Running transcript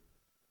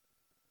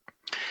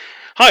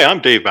Hi,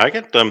 I'm Dave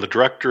Baggett. I'm the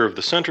director of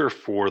the Center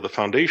for the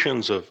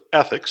Foundations of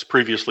Ethics,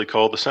 previously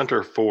called the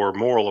Center for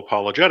Moral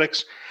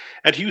Apologetics,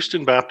 at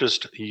Houston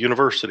Baptist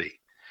University,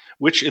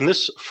 which in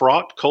this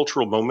fraught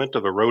cultural moment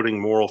of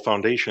eroding moral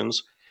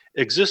foundations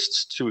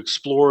exists to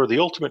explore the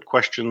ultimate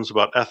questions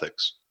about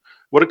ethics.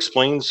 What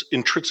explains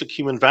intrinsic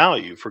human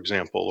value, for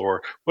example,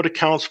 or what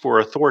accounts for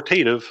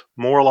authoritative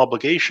moral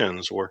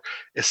obligations, or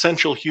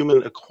essential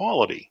human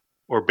equality,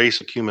 or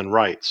basic human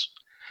rights?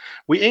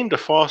 We aim to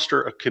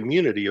foster a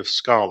community of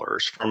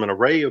scholars from an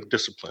array of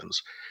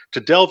disciplines to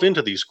delve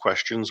into these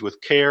questions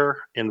with care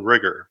and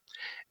rigor.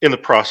 In the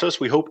process,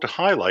 we hope to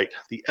highlight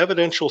the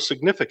evidential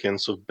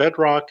significance of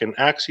bedrock and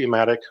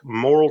axiomatic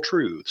moral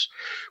truths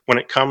when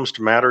it comes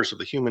to matters of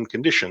the human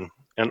condition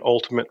and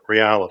ultimate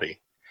reality.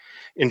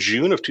 In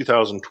June of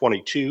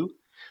 2022,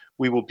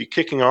 we will be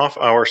kicking off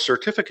our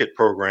certificate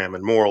program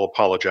in moral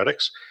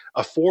apologetics,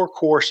 a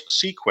 4-course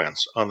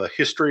sequence on the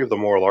history of the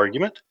moral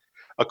argument,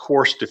 a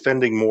course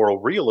defending moral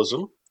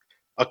realism,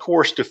 a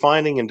course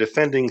defining and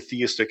defending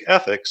theistic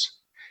ethics,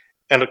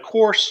 and a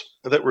course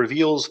that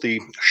reveals the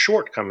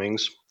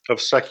shortcomings of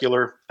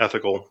secular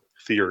ethical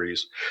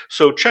theories.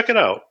 So check it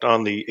out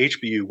on the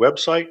HBU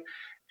website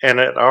and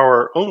at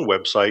our own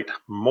website,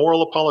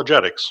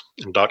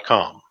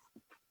 moralapologetics.com.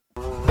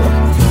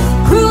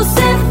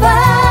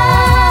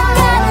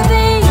 Crucified,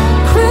 be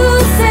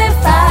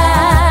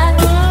crucified.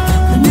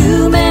 The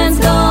new man's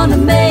gonna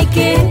make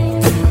it,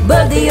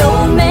 but the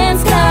old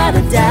man's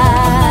gotta die.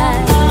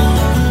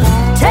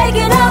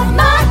 Taking up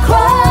my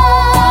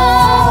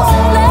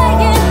cross,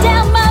 laying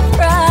down my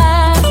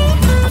pride.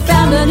 I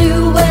found a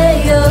new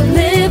way of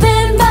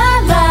living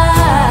my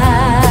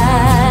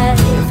life.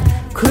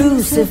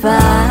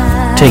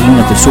 Crucified. Taking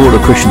up the sword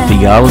of Christian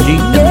theology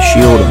and the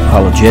shield of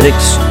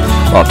apologetics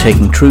while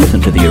taking truth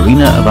into the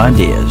arena of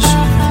ideas.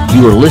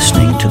 You are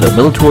listening to the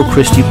Bellator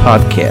Christi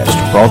podcast,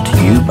 brought to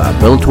you by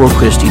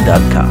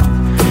BellatorChristi.com.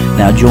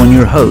 Now join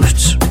your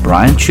hosts,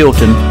 Brian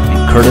Chilton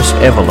and Curtis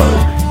Evelo,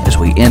 as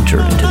we enter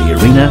into the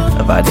arena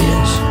of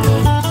ideas.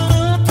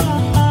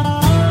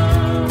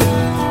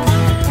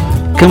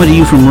 Coming to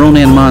you from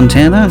Ronan,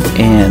 Montana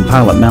and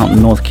Pilot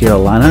Mountain, North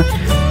Carolina,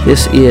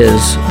 this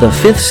is the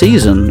 5th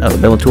season of the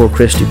Bellator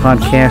Christi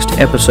podcast,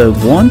 episode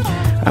 1.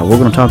 We're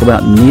going to talk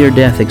about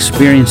near-death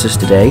experiences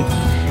today,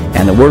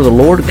 and the word of the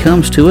Lord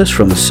comes to us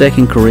from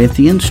 2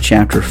 Corinthians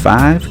chapter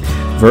 5,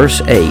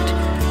 verse 8,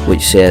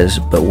 which says,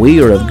 "But we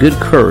are of good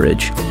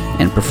courage,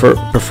 and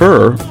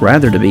prefer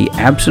rather to be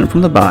absent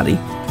from the body,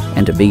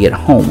 and to be at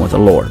home with the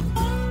Lord."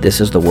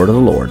 This is the word of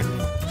the Lord.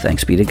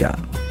 Thanks be to God.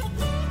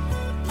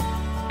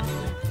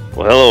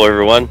 Well, hello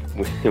everyone.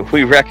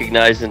 We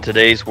recognize in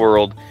today's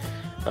world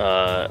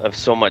of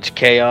so much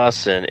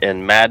chaos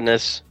and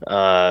madness,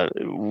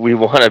 we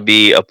want to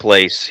be a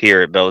place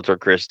here at Bellator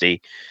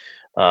Christi.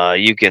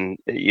 You can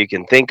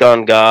think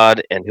on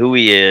God and who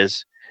He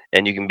is,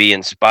 and you can be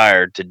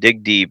inspired to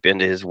dig deep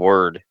into His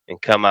Word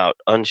and come out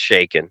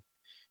unshaken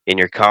in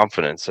your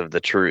confidence of the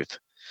truth.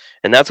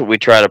 And that's what we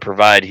try to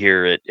provide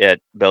here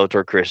at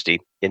Bellator Christi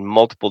in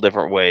multiple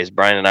different ways.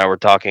 Brian and I were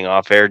talking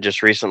off air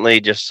just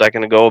recently, just a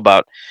second ago,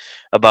 about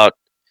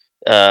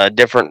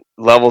different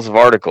levels of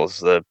articles.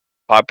 The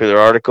popular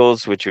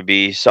articles, which would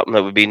be something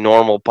that would be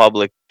normal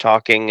public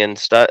talking and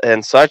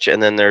such,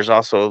 and then there's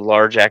also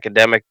large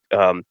academic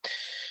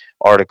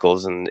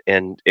articles and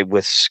it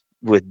with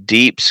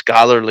deep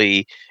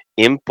scholarly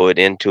input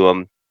into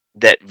them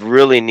that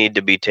really need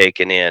to be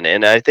taken in.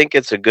 And I think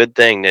it's a good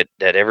thing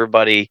that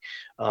everybody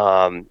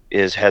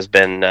has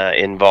been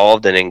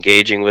involved and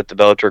engaging with the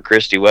Bellator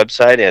Christi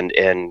website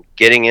and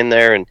getting in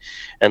there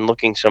and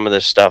looking some of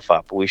this stuff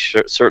up. We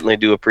certainly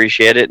do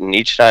appreciate it, and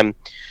each time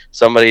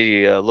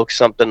somebody looks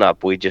something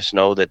up, we just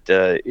know that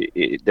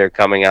they're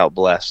coming out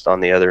blessed on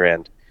the other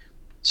end.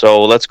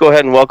 So let's go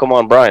ahead and welcome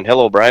on Brian.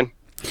 Hello, Brian.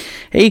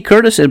 Hey,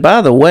 Curtis, and by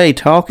the way,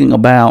 talking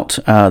about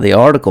the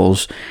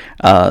articles,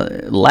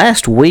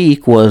 last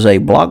week was a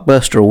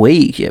blockbuster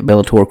week at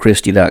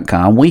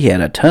BellatorChristi.com. We had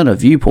a ton of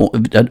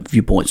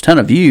viewpoints, ton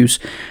of views.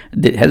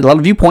 Had a lot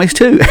of viewpoints,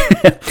 too.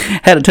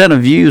 Had a ton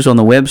of views on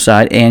the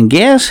website, and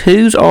guess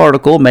whose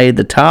article made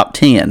the top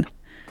 10?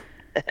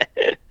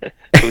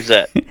 Who's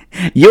that?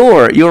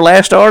 Your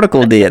last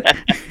article did.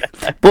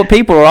 Boy,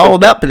 people are all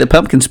about the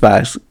pumpkin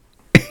spice.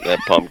 That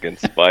pumpkin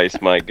spice,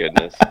 my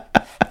goodness.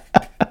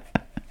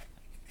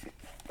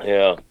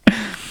 Yeah.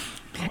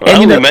 Well, I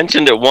only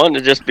mentioned it one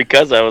just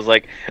because I was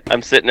like,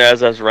 I'm sitting there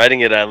as I was writing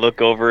it. I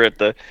look over at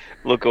the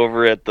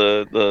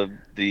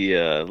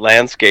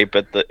landscape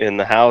in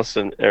the house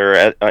in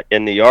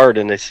the yard,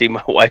 and I see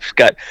my wife's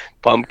got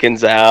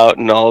pumpkins out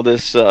and all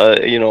this,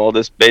 all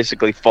this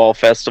basically fall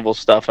festival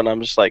stuff, and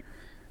I'm just like,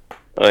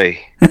 oi,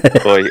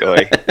 oi,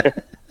 oi.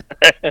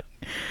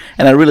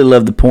 And I really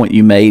love the point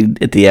you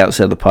made at the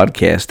outset of the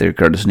podcast there,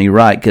 Curtis, and you're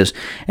right, because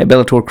at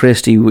Bellator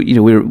Christi,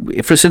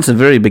 since the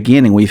very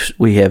beginning, we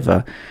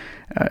have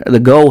the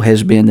goal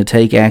has been to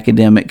take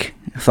academic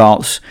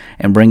thoughts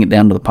and bring it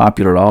down to the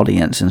popular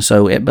audience. And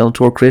so at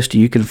Bellator Christi,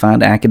 you can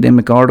find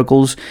academic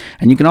articles,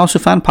 and you can also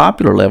find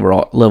popular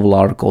level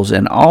articles,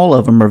 and all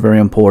of them are very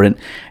important.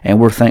 And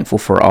we're thankful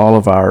for all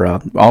of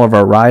our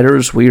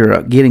writers. We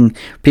are getting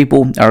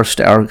people, our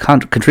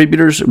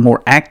contributors,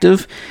 more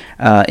actively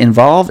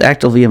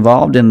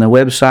involved in the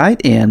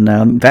website. And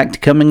in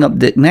fact, coming up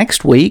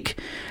next week,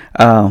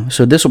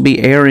 so this will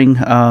be airing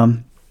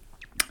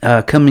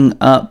coming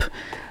up.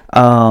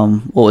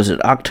 What was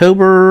it?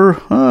 October,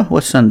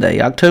 what's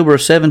Sunday? October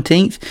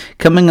 17th.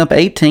 Coming up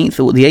 18th,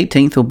 the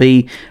 18th will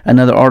be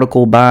another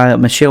article by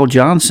Michelle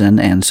Johnson,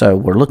 and so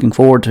we're looking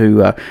forward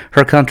to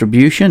her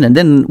contribution. And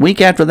then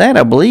week after that,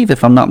 I believe,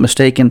 if I'm not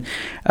mistaken,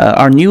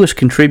 our newest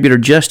contributor,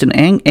 Justin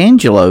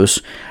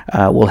Angelos,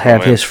 will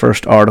have his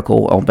first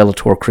article on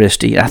Bellator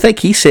Christi. I think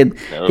he said,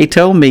 he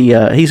told me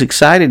he's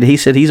excited. He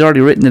said he's already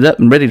written it up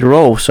and ready to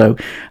roll, so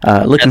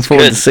looking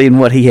forward to seeing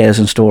what he has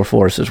in store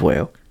for us as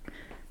well.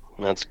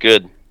 That's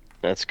good.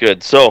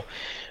 So,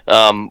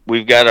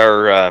 we've got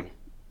our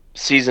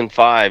season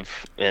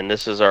 5, and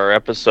this is our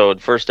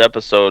first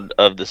episode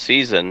of the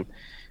season,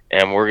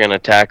 and we're going to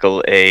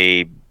tackle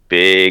a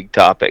big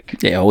topic.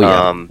 Yeah, oh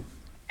yeah.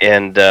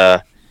 And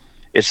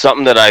it's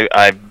something that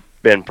I've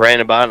been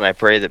praying about, and I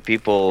pray that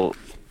people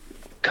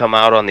come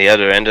out on the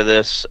other end of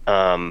this,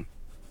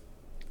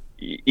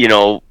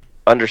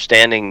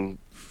 understanding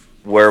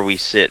where we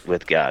sit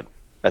with God.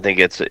 I think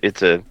it's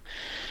an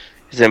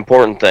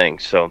important thing.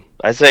 So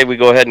I say we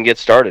go ahead and get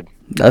started.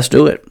 Let's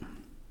do it.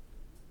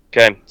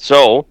 Okay,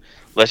 so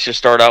let's just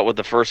start out with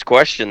the first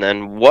question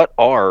then. What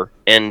are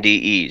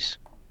NDEs?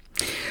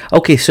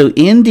 Okay, so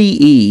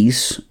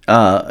NDEs,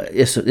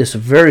 it's a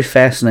very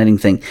fascinating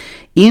thing.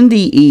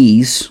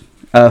 NDEs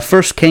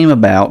first came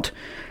about.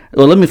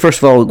 Well, let me first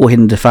of all go ahead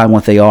and define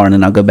what they are, and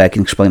then I'll go back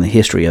and explain the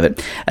history of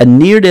it. A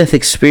near-death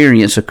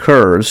experience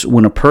occurs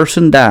when a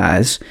person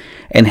dies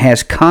and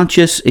has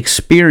conscious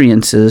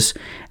experiences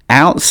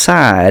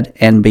outside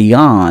and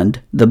beyond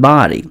the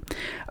body.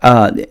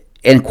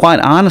 And quite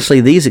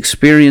honestly, these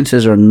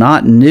experiences are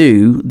not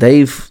new.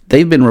 They've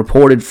been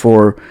reported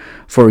for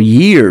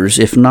years,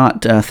 if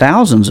not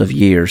thousands of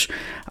years.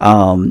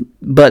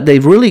 But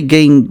they've really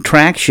gained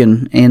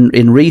traction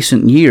in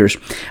recent years.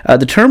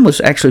 The term was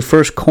actually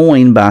first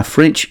coined by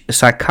French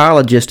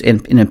psychologist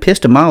and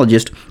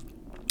epistemologist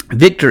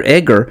Victor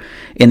Egger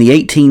in the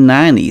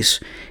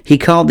 1890s. He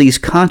called these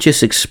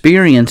conscious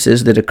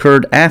experiences that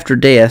occurred after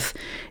death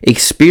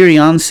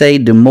experiences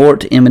de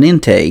mort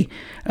imminente,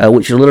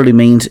 which literally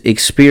means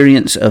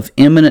experience of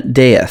imminent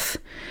death.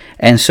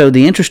 And so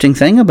the interesting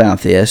thing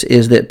about this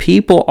is that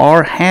people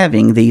are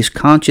having these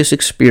conscious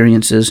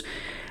experiences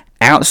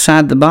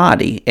outside the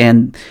body.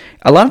 And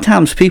a lot of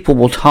times people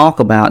will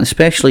talk about,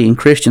 especially in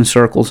Christian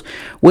circles,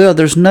 well,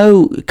 there's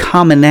no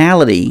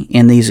commonality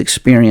in these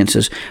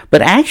experiences.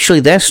 But actually,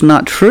 that's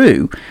not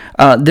true.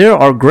 There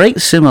are great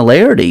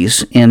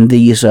similarities in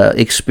these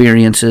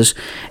experiences.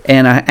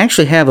 And I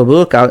actually have a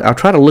book. I'll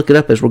try to look it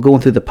up as we're going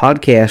through the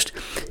podcast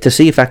to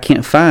see if I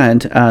can't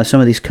find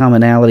some of these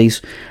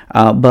commonalities.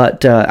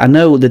 But I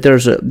know that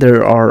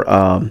there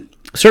are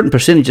certain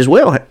percentages.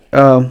 Well,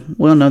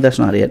 no, that's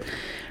not it.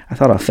 I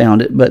thought I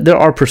found it, but there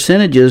are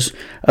percentages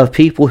of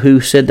people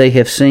who said they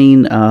have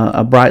seen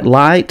a bright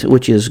light,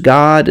 which is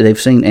God. They've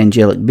seen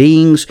angelic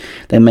beings.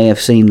 They may have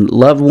seen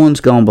loved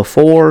ones gone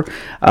before.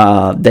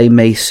 They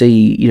may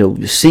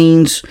see,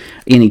 scenes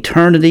in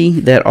eternity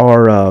that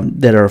are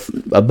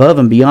above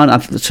and beyond.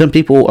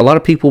 A lot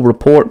of people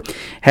report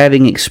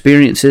having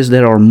experiences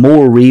that are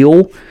more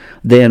real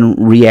than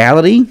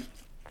reality,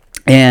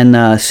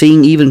 and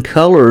seeing even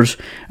colors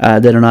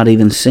that are not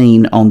even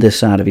seen on this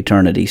side of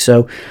eternity.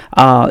 So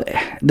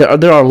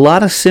there are a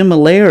lot of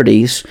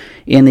similarities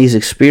in these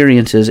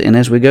experiences, and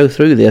as we go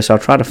through this, I'll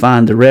try to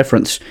find the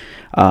reference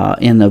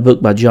in the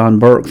book by John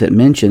Burke that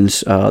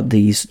mentions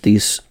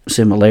these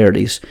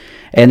similarities.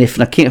 And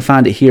if I can't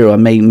find it here, I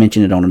may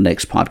mention it on the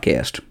next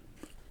podcast.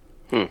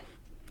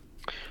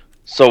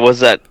 So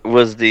was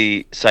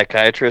the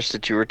psychiatrist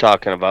that you were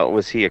talking about,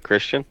 was he a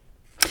Christian?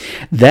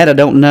 That I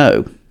don't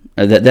know.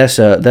 That's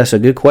a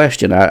good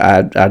question.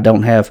 I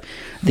don't have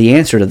the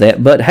answer to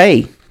that. But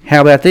hey,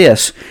 how about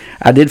this?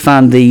 I did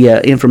find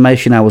the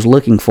information I was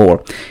looking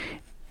for.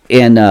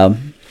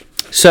 And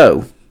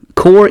so,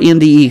 core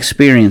NDE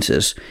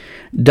experiences.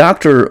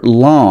 Dr.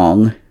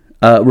 Long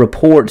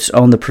reports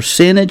on the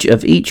percentage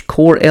of each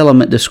core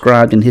element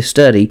described in his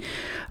study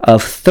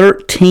of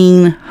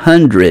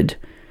 1,300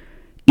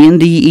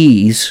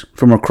 NDEs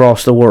from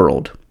across the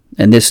world.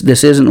 And this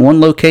isn't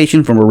one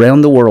location, from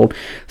around the world.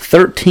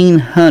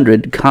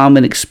 1,300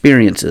 common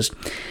experiences.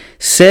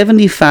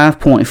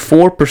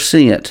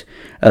 75.4%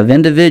 of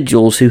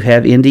individuals who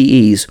have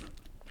NDEs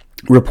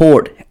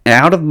report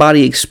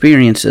out-of-body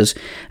experiences,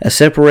 a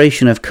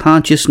separation of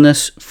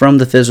consciousness from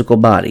the physical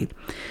body.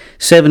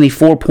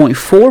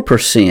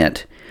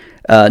 74.4%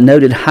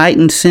 noted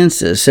heightened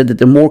senses, said that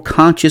they're more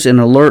conscious and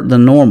alert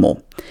than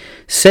normal.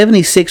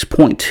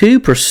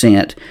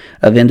 76.2%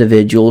 of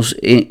individuals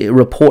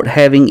report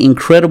having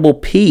incredible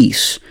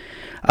peace.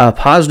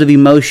 positive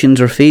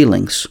emotions or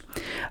feelings.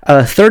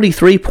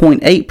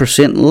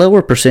 33.8%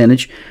 lower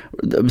percentage,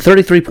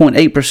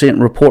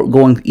 33.8% report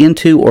going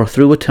into or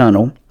through a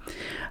tunnel.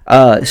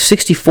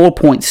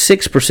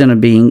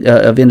 64.6%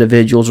 of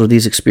individuals with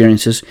these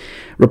experiences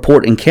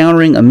report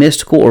encountering a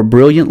mystical or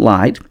brilliant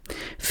light.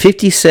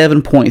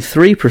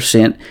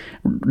 57.3%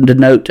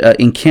 denote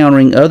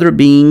encountering other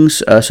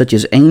beings such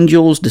as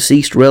angels,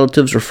 deceased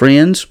relatives, or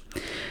friends.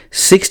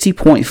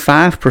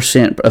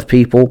 60.5% of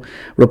people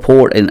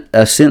report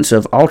a sense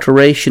of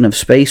alteration of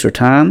space or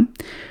time.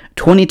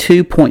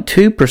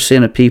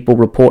 22.2% of people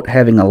report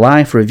having a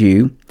life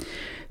review.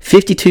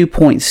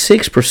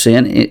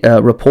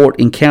 52.6%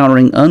 report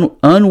encountering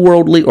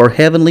unworldly or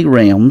heavenly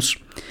realms.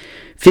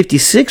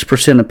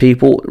 56% of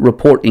people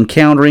report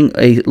encountering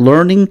a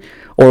learning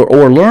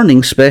or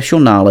learning special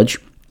knowledge.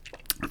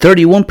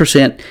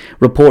 31%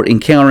 report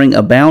encountering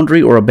a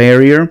boundary or a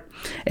barrier.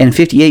 And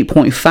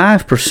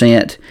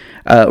 58.5%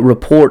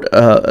 report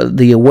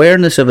the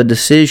awareness of a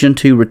decision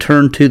to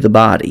return to the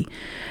body.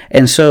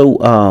 And so,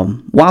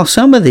 while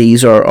some of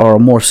these are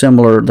more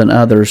similar than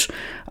others,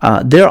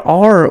 while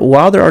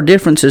there are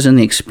differences in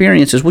the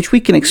experiences, which we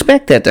can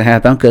expect that to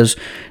happen because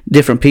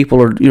different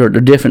people are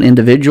different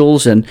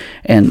individuals and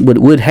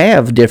would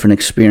have different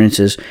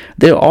experiences,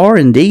 there are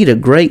indeed a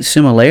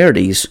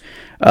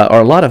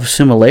lot of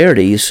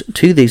similarities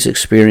to these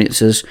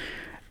experiences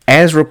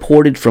as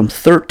reported from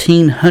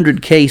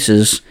 1,300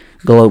 cases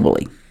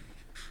globally.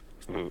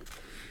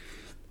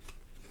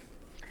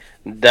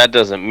 That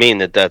doesn't mean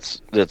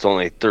that's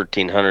only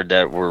 1,300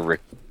 that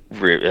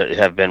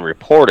have been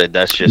reported.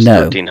 That's just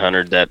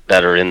 1,300 that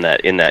are in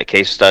that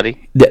case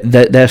study.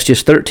 That's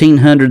just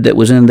 1,300 that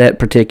was in that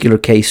particular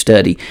case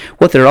study.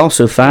 What they're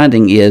also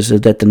finding is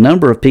that the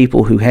number of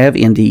people who have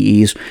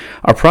NDEs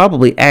are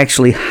probably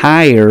actually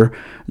higher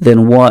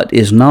than what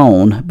is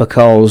known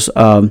because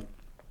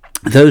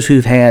those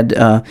who've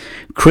had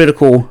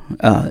critical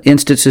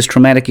instances,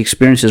 traumatic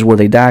experiences where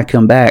they die,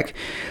 come back.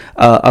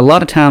 A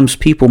lot of times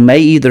people may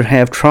either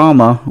have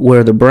trauma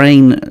where the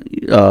brain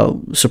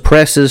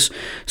suppresses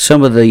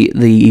some of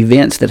the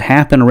events that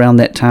happen around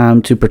that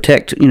time to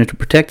protect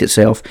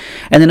itself,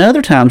 and then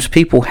other times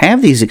people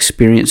have these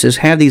experiences,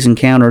 have these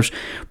encounters,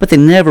 but they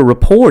never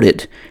report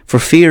it for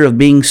fear of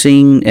being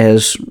seen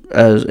as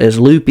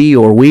loopy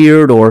or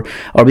weird or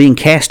being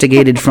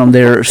castigated from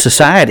their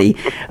society.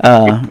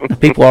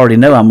 People already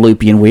know I'm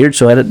loopy and weird,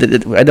 so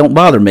it don't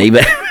bother me.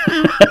 But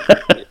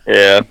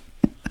yeah.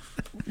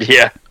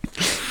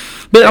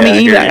 But I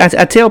mean,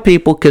 I tell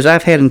people, because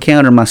I've had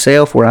encounter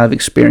myself where I've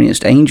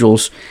experienced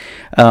angels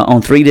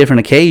on 3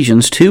 different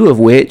occasions, 2 of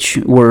which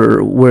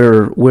were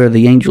where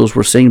the angels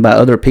were seen by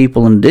other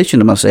people in addition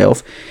to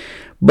myself.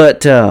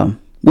 But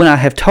when I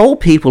have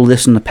told people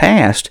this in the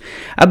past,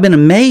 I've been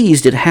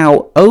amazed at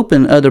how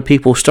open other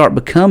people start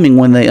becoming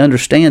when they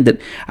understand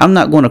that I'm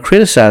not going to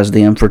criticize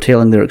them for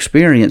telling their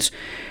experience.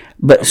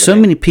 But so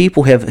many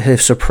people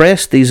have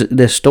suppressed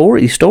these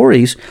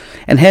stories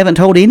and haven't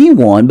told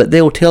anyone, but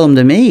they'll tell them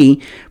to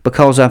me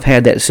because I've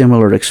had that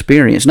similar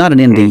experience. Not an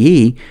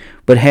NDE,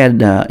 but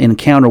had an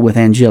encounter with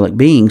angelic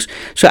beings.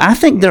 So I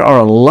think there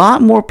are a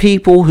lot more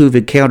people who've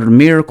encountered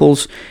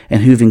miracles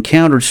and who've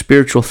encountered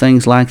spiritual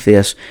things like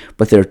this,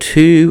 but they're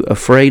too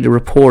afraid to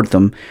report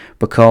them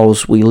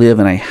because we live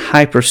in a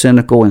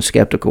hyper-cynical and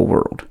skeptical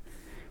world.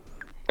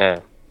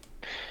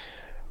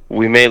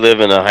 We may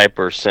live in a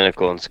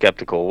hyper-cynical and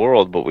skeptical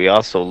world, but we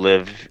also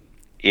live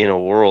in a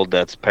world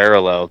that's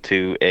parallel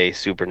to a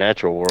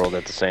supernatural world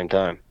at the same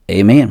time.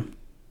 Amen.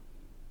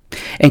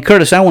 And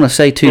Curtis, I want to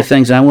say 2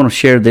 things. I want to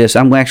share this.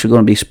 I'm actually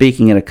going to be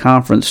speaking at a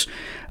conference.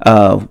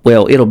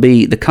 It'll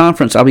be the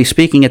conference. I'll be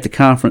speaking at the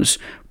conference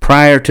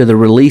prior to the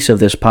release of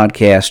this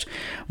podcast.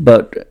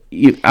 But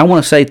I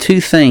want to say 2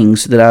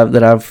 things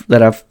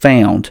that I've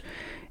found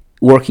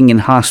working in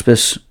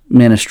hospice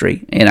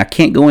ministry, and I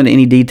can't go into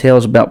any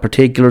details about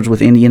particulars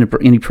with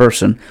any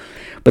person,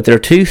 but there are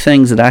 2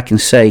 things that I can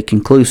say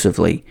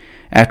conclusively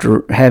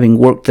after having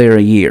worked there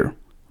a year.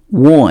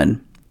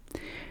 1,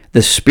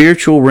 the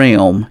spiritual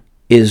realm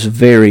is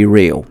very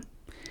real.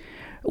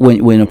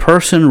 When a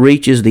person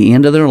reaches the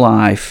end of their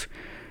life,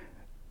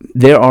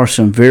 there are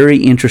some very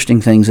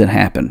interesting things that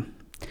happen.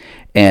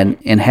 And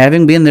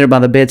having been there by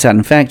the bedside,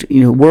 in fact,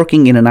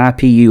 working in an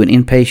IPU, an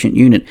inpatient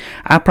unit,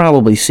 I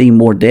probably see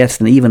more deaths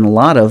than even a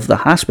lot of the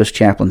hospice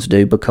chaplains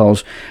do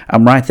because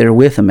I'm right there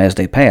with them as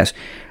they pass.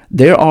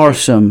 There are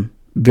some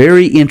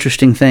very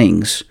interesting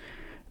things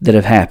that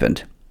have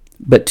happened.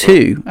 But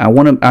 2, I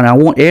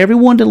want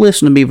everyone to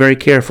listen to me very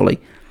carefully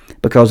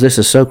because this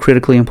is so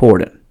critically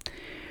important.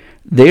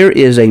 There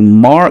is a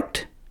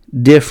marked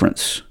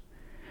difference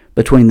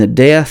between the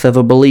death of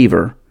a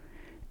believer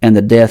and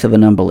the death of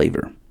an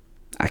unbeliever.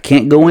 I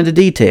can't go into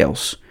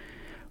details,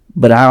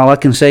 but all I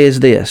can say is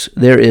this.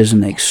 There is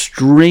an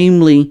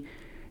extremely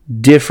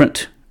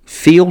different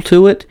feel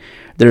to it.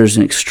 There's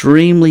an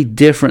extremely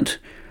different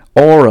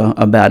aura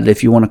about it,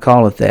 if you want to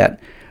call it that,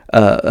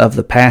 of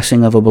the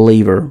passing of a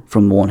believer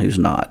from one who's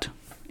not.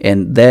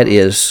 And that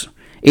is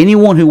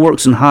Anyone who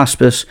works in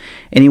hospice,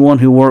 anyone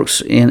who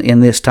works in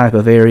this type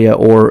of area,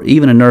 or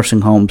even in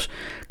nursing homes,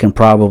 can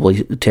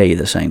probably tell you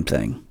the same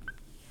thing.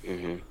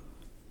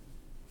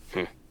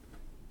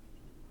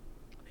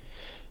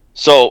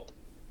 So,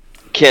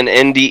 can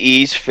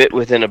NDEs fit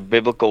within a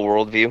biblical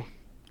worldview?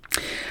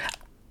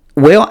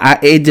 Well,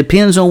 it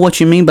depends on what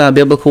you mean by a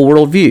biblical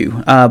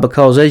worldview,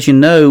 because as you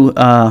know,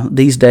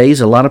 these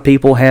days a lot of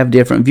people have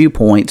different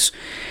viewpoints,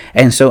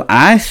 and so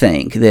I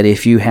think that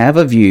if you have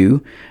a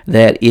view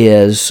that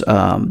is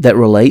that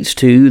relates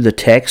to the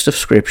text of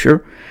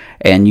Scripture,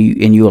 and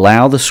you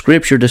allow the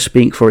Scripture to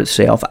speak for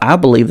itself, I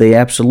believe they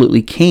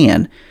absolutely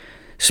can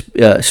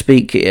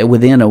speak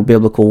within a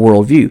biblical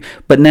worldview.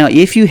 But now,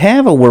 if you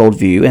have a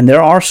worldview, and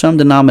there are some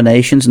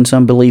denominations and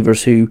some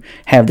believers who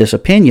have this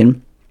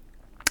opinion,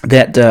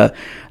 that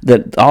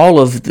all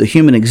of the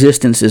human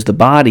existence is the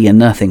body and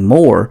nothing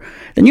more,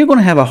 then you're going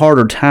to have a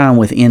harder time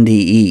with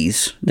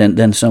NDEs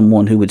than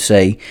someone who would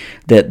say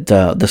that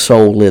the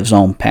soul lives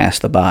on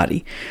past the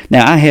body.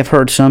 Now, I have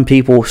heard some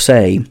people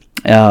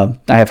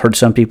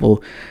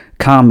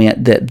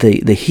comment that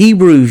the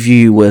Hebrew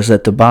view was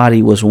that the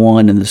body was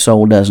one and the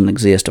soul doesn't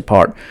exist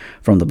apart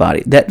from the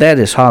body. That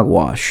is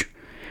hogwash.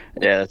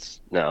 Yeah,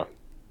 that's no.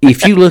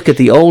 If you look at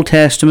the Old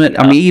Testament,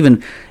 I mean,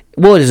 even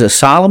what is it,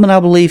 Solomon,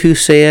 I believe, who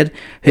said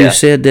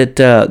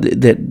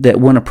that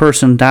when a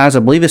person dies, I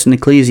believe it's in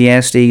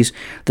Ecclesiastes,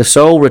 the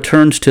soul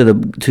returns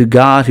to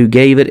God who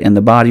gave it, and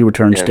the body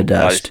returns to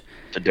dust.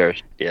 To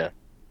dust, yeah.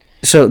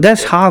 So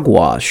that's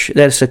hogwash.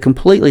 That's a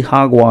completely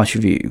hogwash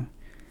view.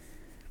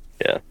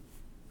 Yeah.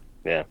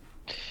 Yeah.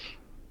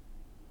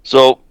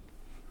 So,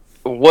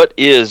 what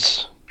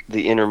is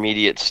the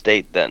intermediate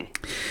state then?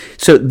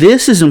 So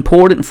this is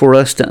important for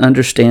us to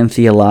understand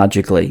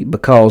theologically,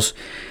 because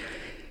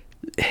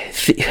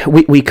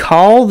we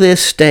call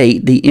this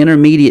state the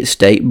intermediate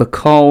state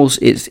because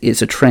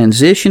it's a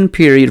transition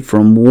period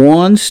from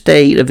one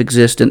state of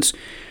existence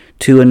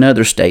to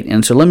another state.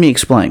 And so let me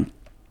explain.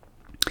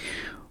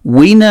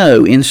 We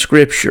know in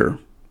Scripture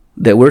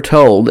that we're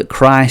told that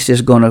Christ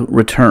is going to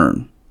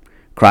return.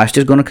 Christ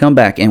is going to come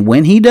back. And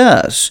when he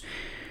does,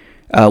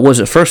 was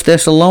it 1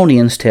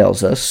 Thessalonians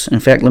tells us, in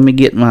fact, let me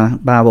get my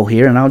Bible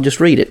here and I'll just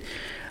read it.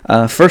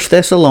 1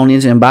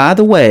 Thessalonians, and by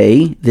the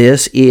way,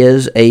 this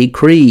is a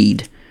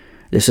creed.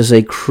 This is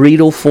a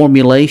creedal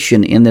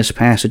formulation in this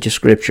passage of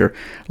Scripture.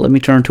 Let me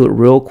turn to it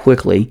real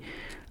quickly.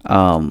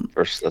 1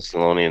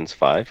 Thessalonians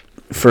 5.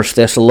 1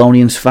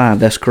 Thessalonians 5,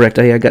 that's correct.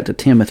 Hey, I got to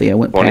Timothy. I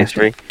went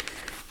 23. past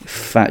it.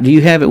 5. Do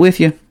you have it with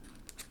you?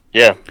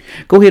 Yeah.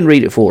 Go ahead and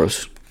read it for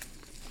us.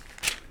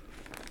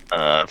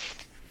 1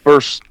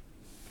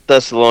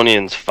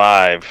 Thessalonians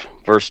 5,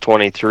 verse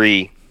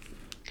 23.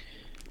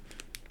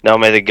 Now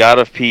may the God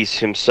of peace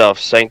himself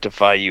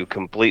sanctify you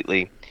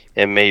completely,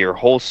 and may your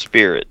whole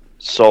spirit,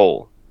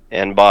 soul,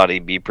 and body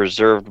be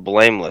preserved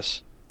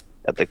blameless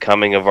at the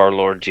coming of our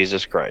Lord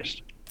Jesus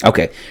Christ.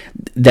 Okay,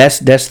 that's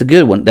the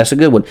good one. That's a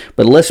good one.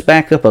 But let's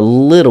back up a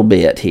little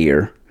bit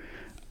here.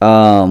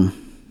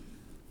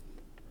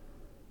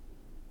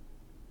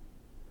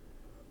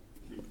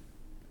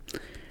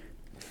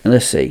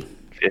 Let's see.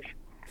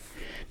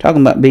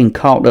 Talking about being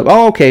caught up.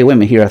 Oh, okay, wait a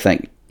minute here, I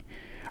think.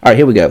 All right,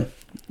 here we go.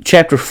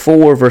 Chapter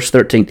 4, verse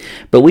 13.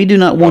 But we do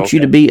not want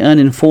you to be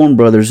uninformed,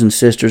 brothers and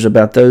sisters,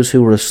 about those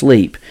who are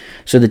asleep,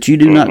 so that you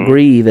do not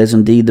grieve as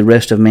indeed the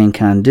rest of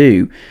mankind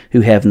do, who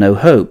have no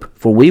hope.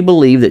 For we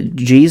believe that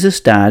Jesus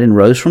died and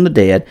rose from the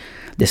dead.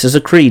 This is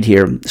a creed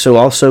here. So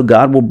also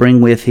God will bring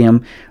with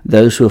him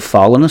those who have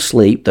fallen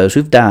asleep, those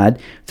who have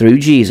died, through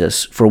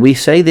Jesus. For we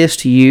say this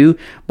to you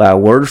by a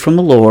word from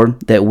the Lord,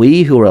 that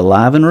we who are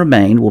alive and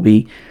remain will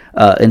be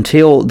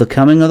until the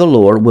coming of the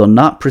Lord will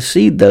not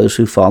precede those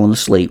who have fallen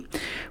asleep.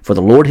 For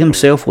the Lord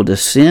himself will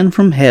descend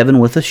from heaven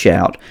with a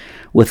shout,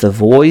 with the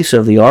voice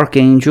of the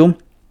archangel,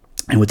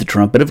 and with the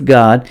trumpet of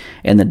God,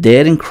 and the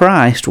dead in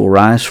Christ will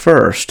rise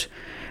first,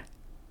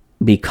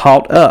 be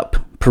caught up,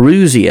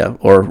 parousia,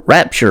 or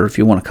rapture, if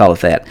you want to call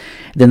it that.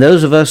 Then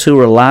those of us who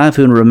are alive,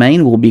 who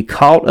remain, will be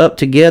caught up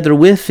together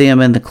with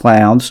them in the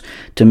clouds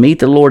to meet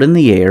the Lord in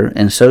the air,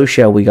 and so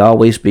shall we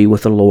always be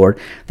with the Lord.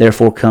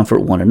 Therefore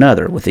comfort one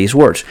another with these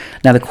words.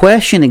 Now the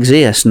question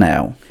exists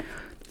now.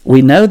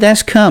 We know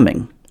that's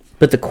coming,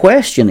 but the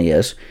question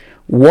is,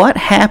 what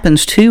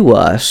happens to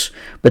us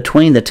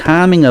between the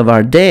timing of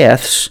our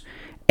deaths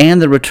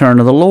and the return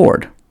of the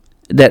Lord?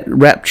 That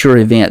rapture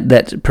event,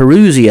 that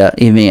parousia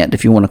event,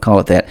 if you want to call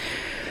it that.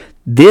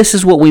 This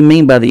is what we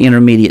mean by the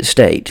intermediate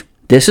state.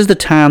 This is the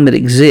time that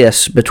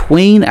exists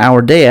between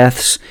our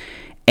deaths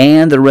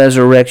and the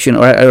resurrection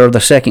or the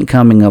second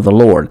coming of the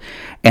Lord.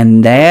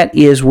 And that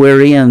is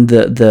wherein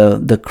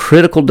the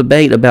critical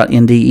debate about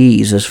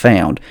NDEs is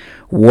found.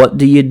 What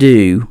do you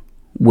do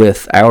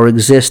with our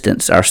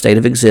existence, our state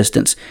of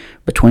existence,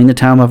 between the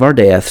time of our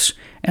deaths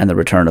and the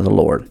return of the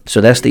Lord? So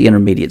that's the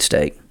intermediate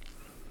state.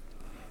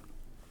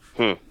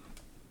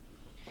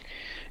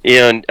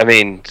 And I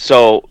mean,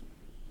 so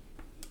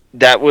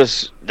that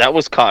was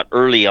caught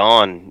early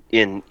on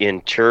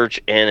in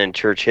church and in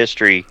church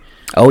history.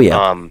 Oh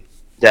yeah.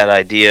 that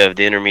idea of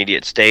the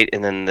intermediate state,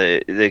 and then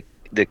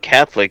the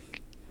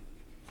Catholic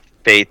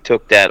faith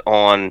took that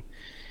on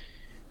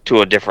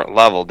to a different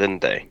level,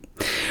 didn't they?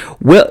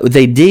 Well,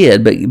 they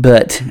did,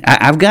 but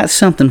I've got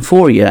something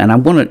for you, and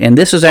and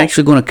this is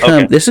actually going to come.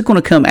 Okay. This is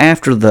going to come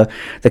after the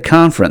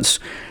conference.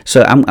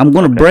 So I'm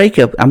going to break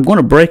up. I'm going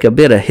to break a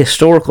bit of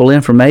historical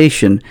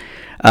information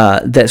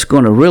that's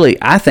going to really,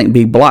 I think,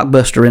 be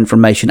blockbuster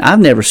information. I've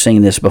never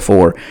seen this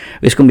before.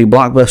 It's going to be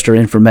blockbuster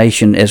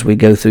information as we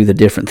go through the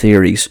different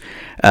theories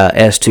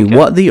as to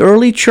what the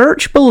early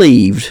church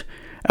believed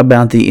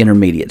about the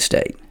intermediate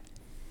state.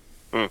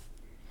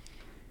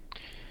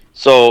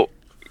 So,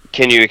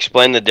 can you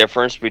explain the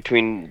difference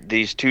between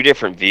these two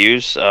different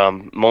views,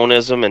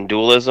 monism and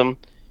dualism,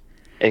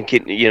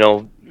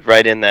 and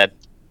right in that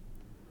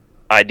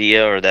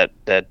idea or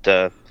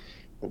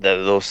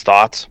those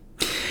thoughts?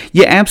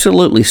 Yeah,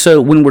 absolutely.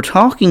 So when we're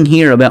talking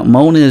here about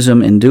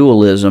monism and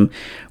dualism,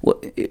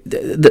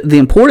 the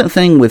important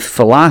thing with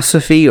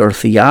philosophy or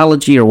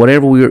theology or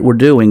whatever we're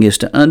doing is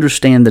to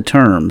understand the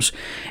terms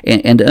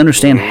and to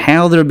understand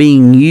how they're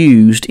being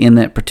used in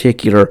that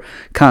particular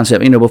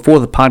concept. Before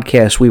the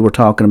podcast, we were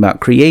talking about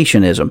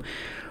creationism.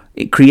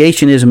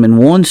 Creationism, in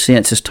one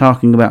sense, is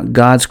talking about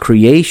God's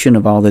creation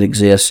of all that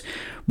exists,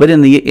 but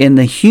in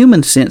the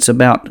human sense,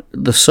 about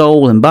the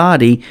soul and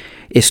body,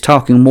 is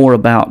talking more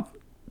about,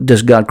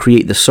 does God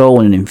create the soul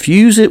and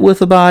infuse it with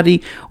the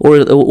body,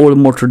 or the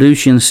more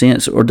traditional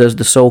sense, or does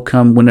the soul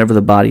come whenever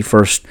the body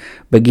first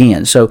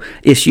begins? So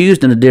it's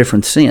used in a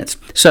different sense.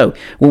 So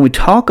when we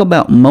talk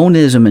about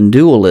monism and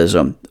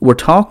dualism, we're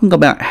talking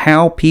about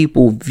how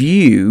people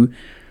view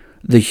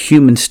the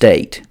human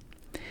state.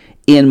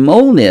 In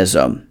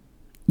monism,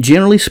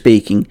 generally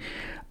speaking,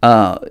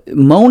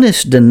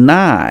 monists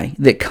deny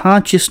that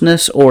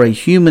consciousness or a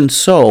human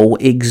soul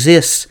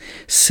exists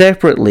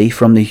separately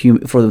from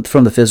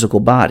the physical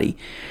body.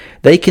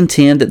 They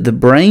contend that the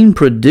brain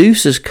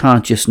produces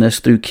consciousness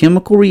through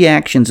chemical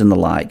reactions and the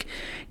like,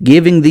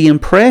 giving the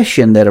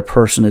impression that a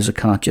person is a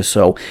conscious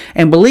soul.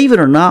 And believe it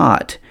or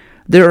not,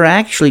 there are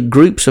actually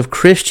groups of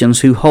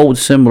Christians who hold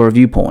similar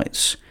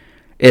viewpoints,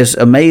 as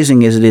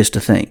amazing as it is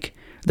to think.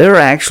 There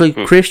are actually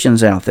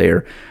Christians out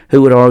there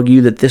who would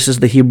argue that this is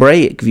the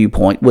Hebraic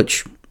viewpoint,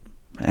 which,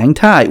 hang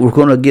tight, we're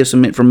going to give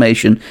some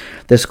information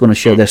that's going to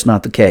show that's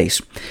not the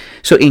case.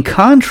 So in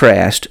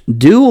contrast,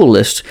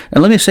 dualists,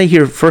 and let me say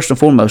here first and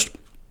foremost,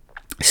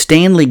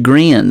 Stanley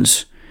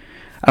Grenz,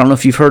 I don't know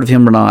if you've heard of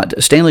him or not.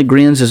 Stanley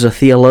Grenz is a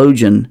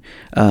theologian,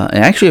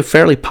 actually a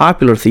fairly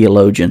popular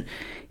theologian.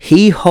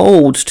 He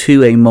holds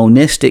to a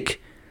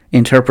monistic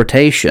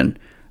interpretation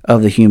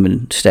of the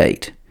human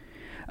state.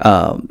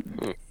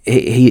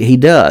 He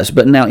does.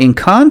 But now, in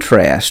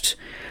contrast,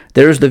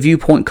 there's the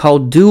viewpoint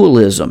called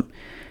dualism.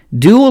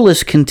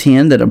 Dualists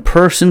contend that a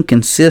person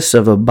consists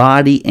of a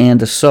body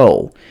and a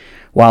soul.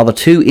 While the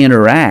two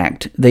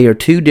interact, they are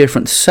two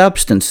different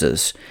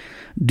substances.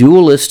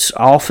 Dualists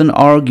often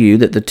argue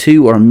that the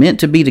two are meant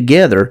to be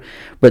together,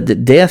 but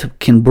that death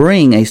can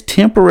bring a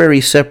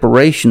temporary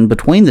separation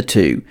between the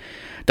two.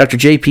 Dr.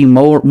 J.P.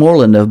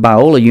 Moreland of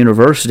Biola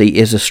University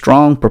is a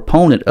strong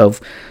proponent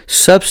of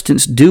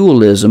substance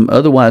dualism,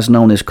 otherwise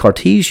known as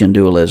Cartesian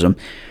dualism,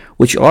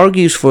 which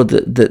argues for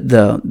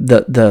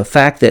the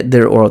fact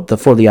that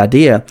for the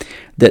idea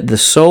that the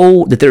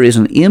soul, that there is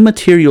an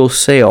immaterial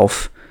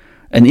self,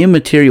 an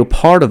immaterial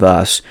part of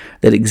us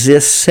that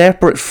exists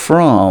separate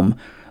from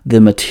the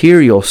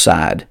material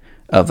side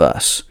of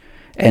us.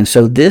 And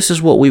so this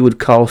is what we would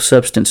call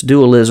substance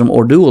dualism,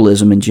 or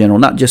dualism in general,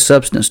 not just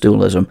substance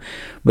dualism,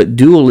 but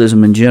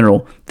dualism in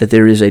general, that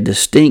there is a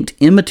distinct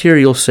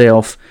immaterial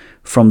self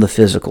from the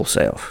physical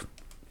self.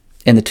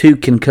 And the two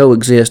can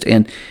coexist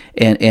and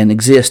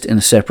exist in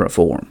a separate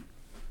form.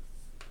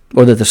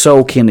 Or that the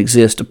soul can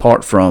exist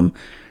apart from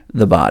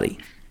the body.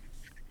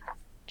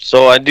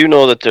 So I do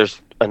know that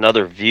there's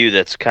another view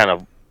that's kind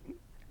of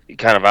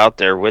out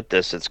there with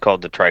this. It's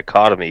called the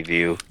trichotomy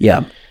view.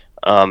 Yeah.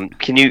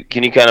 Can you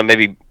kind of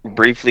maybe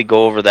briefly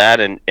go over that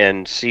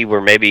and see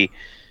where maybe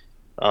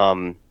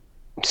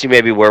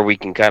where we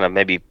can kind of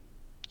maybe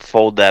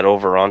fold that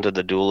over onto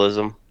the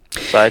dualism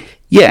side?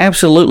 Yeah,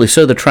 absolutely.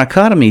 So the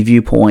trichotomy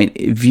viewpoint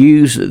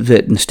views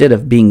that instead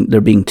of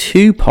there being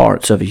two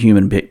parts of a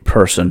human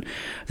person,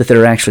 that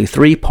there are actually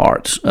three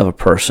parts of a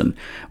person: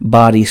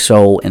 body,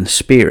 soul, and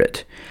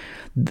spirit.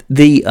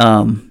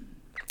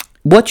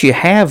 What you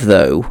have,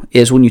 though,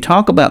 is when you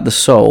talk about the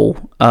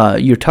soul,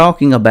 you're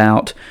talking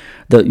about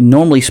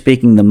normally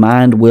speaking, the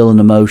mind, will, and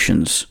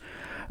emotions,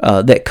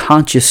 that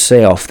conscious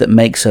self that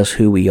makes us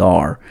who we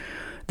are.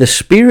 The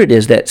spirit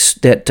is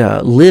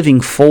that living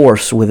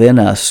force within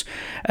us.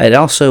 It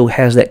also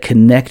has that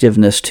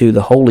connectiveness to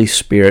the Holy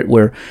Spirit,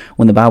 where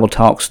when the Bible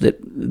talks that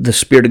the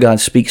Spirit of God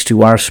speaks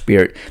to our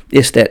spirit,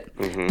 it's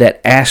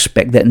that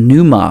aspect, that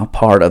pneuma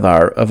part of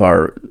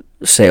our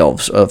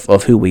selves,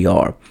 of who we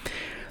are.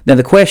 Now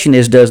the question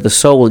is, does the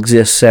soul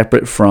exist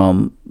separate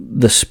from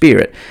the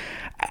spirit?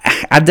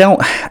 I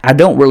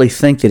don't really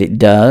think that it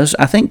does.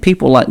 I think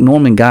people like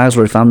Norman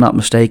Geisler, if I'm not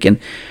mistaken,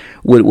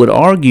 would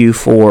argue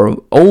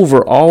for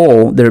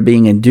overall there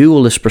being a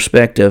dualist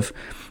perspective.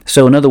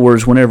 So in other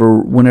words,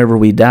 whenever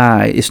we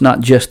die, it's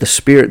not just the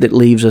spirit that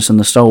leaves us and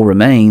the soul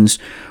remains,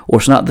 or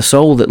it's not the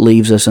soul that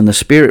leaves us and the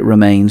spirit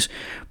remains,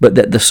 but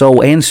that the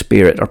soul and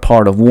spirit are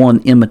part of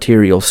one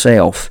immaterial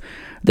self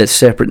that's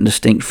separate and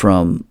distinct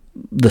from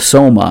the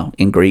soma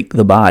in Greek,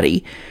 the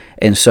body.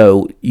 And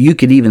so you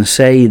could even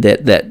say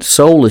that that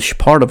soulish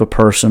part of a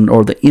person,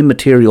 or the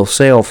immaterial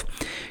self,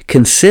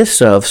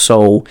 consists of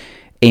soul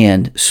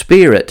and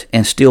spirit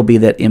and still be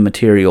that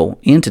immaterial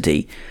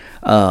entity,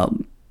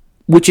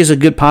 which is a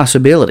good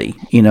possibility.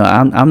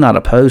 I'm not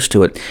opposed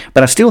to it,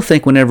 but I still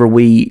think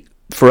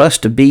for us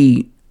to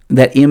be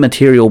that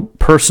immaterial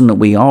person that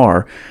we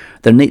are,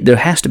 there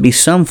has to be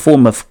some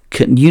form of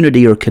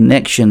unity or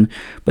connection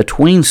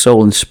between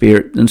soul and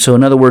spirit. And so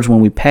in other words,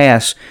 when we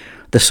pass,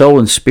 the soul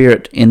and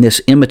spirit in this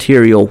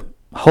immaterial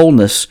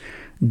wholeness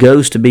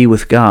goes to be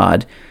with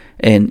God,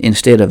 and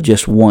instead of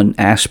just one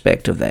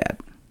aspect of that.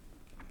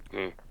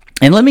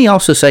 And let me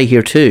also say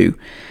here too,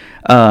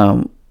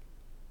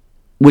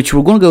 which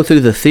we're going to go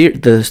through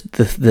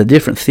the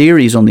different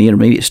theories on the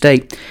intermediate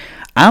state.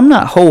 I'm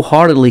not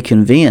wholeheartedly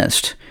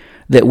convinced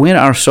that when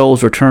our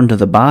souls return to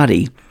the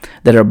body,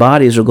 that our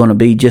bodies are going to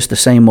be just the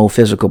same old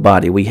physical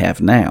body we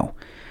have now.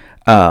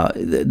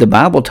 The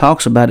Bible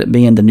talks about it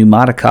being the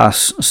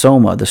pneumatikos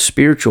soma, the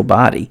spiritual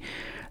body.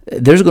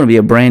 There's going to be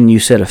a brand new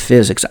set of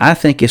physics. I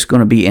think it's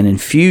going to be an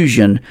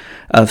infusion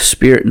of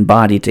spirit and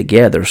body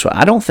together. So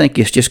I don't think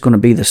it's just going to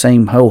be the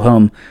same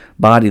ho-hum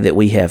body that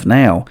we have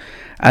now.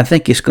 I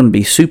think it's going to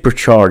be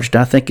supercharged.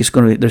 I think it's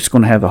going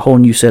to have a whole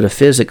new set of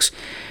physics.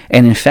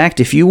 And in fact,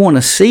 if you want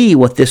to see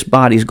what this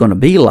body is going to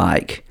be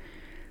like,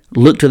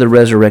 look to the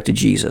resurrected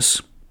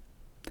Jesus.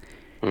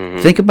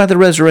 Mm-hmm. Think about the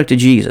resurrected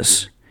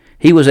Jesus.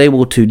 He was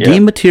able to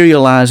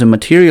dematerialize and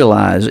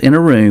materialize in a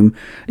room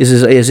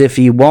as if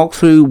he walked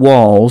through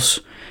walls,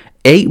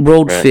 ate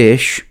broiled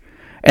fish,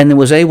 and then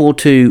was able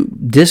to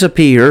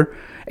disappear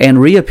and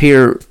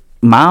reappear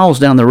miles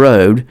down the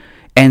road,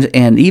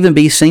 and even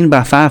be seen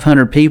by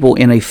 500 people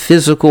in a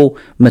physical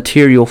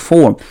material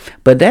form.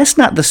 But that's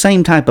not the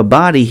same type of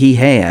body he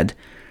had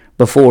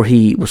before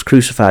he was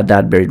crucified,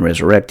 died, buried, and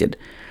resurrected.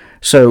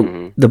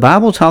 So the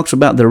Bible talks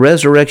about the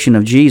resurrection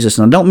of Jesus,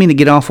 and I don't mean to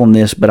get off on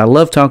this, but I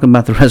love talking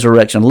about the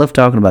resurrection. I love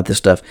talking about this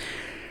stuff.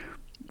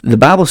 The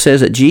Bible says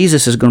that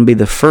Jesus is going to be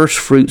the first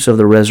fruits of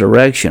the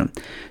resurrection.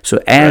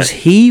 So as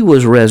he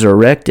was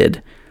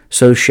resurrected,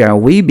 so shall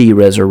we be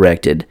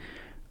resurrected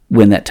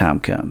when that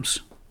time comes.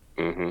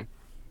 Mm-hmm.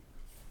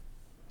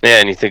 Yeah,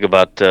 and you think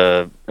about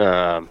the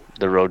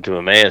road to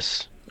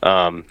Emmaus.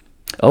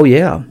 Oh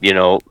yeah.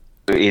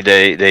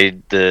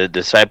 The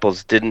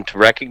disciples didn't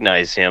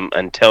recognize him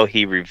until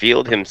he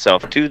revealed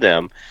himself to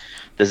them.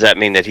 Does that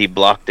mean that he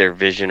blocked their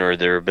vision or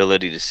their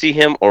ability to see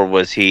him, or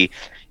was he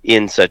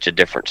in such a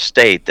different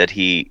state that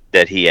he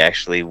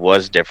actually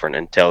was different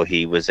until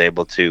he was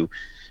able to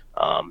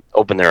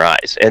open their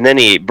eyes? And then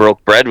he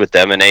broke bread with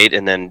them and ate,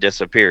 and then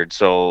disappeared.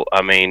 So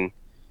I mean,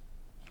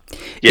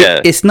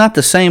 it's not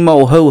the same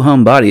old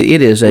ho-hum body.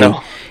 It is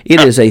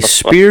a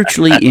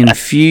spiritually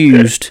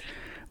infused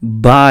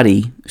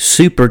body,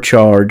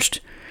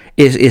 supercharged.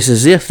 It's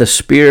as if the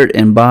spirit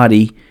and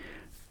body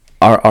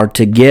are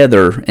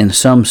together in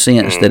some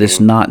sense that it's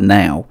not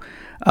now.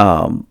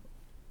 I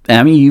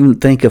mean, you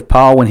think of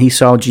Paul when he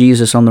saw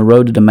Jesus on the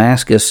road to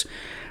Damascus.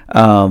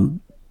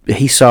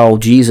 He saw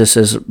Jesus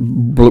as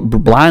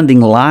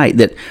blinding light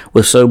that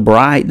was so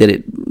bright that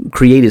it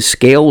created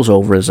scales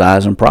over his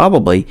eyes and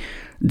probably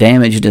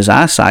damaged his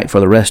eyesight for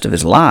the rest of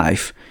his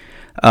life.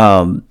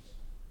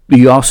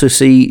 You also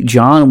see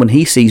John when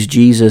he sees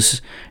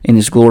Jesus in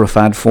his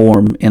glorified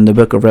form in the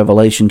book of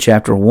Revelation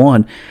chapter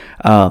 1.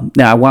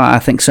 Now, while I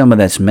think some of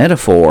that's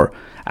metaphor,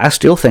 I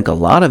still think a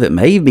lot of it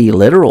may be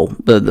literal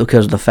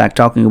because of the fact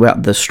talking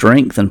about the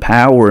strength and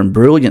power and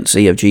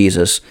brilliancy of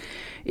Jesus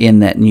in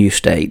that new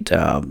state.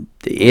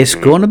 It's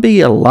going to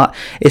be a lot.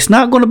 It's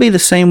not going to be the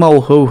same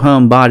old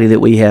ho-hum body that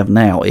we have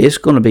now. It's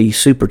going to be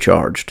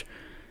supercharged.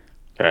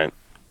 Right.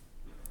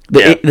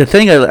 The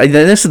thing,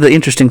 this is the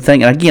interesting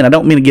thing, and again, I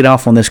don't mean to get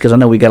off on this because I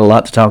know we got a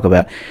lot to talk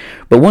about,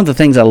 but one of the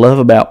things I love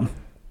about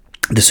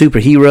the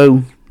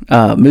superhero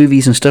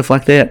movies and stuff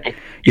like that,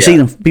 you see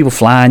them people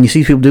flying, you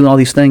see people doing all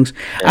these things.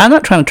 I'm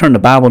not trying to turn the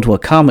Bible into a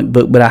comic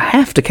book, but I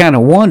have to kind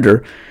of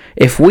wonder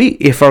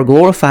if our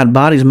glorified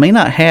bodies may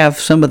not have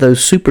some of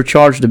those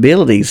supercharged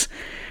abilities,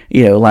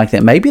 like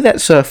that. Maybe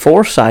that's a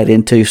foresight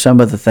into some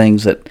of the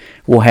things that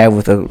we'll have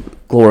with a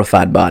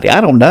glorified body.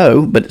 I don't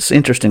know, but it's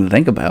interesting to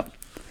think about.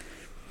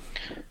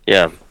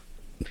 Yeah,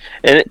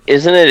 and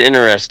isn't it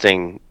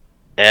interesting,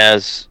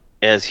 as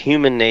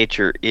human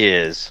nature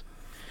is,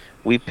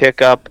 we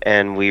pick up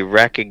and we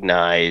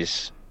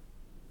recognize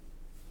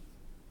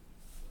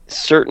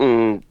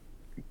certain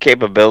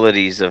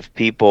capabilities of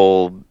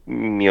people.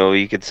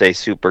 You could say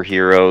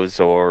superheroes,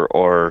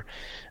 or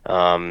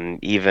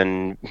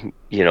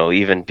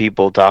even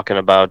people talking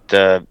about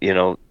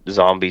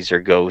zombies or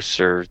ghosts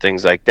or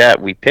things like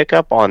that. We pick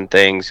up on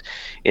things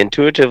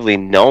intuitively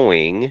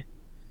knowing,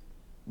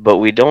 but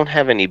we don't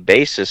have any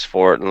basis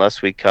for it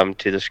unless we come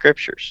to the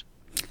scriptures.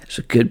 That's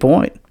a good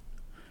point.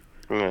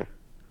 Hmm.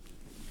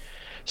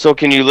 So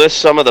can you list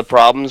some of the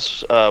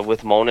problems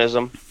with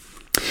monism?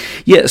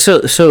 Yeah, so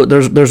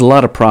there's a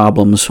lot of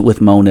problems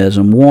with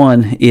monism.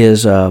 One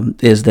is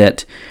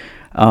that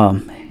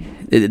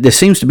there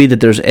seems to be that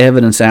there's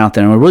evidence out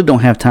there, and we really don't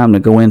have time to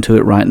go into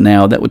it right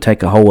now. That would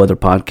take a whole other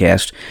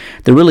podcast.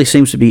 There really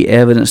seems to be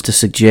evidence to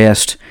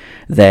suggest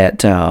that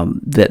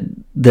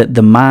that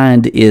the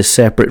mind is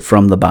separate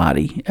from the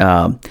body.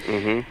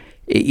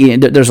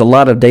 There's a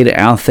lot of data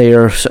out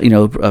there.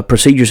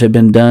 Procedures have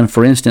been done.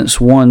 For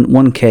instance,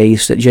 one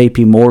case that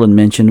J.P. Moreland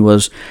mentioned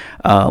was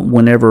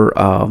whenever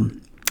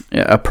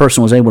a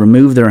person was able to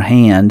move their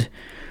hand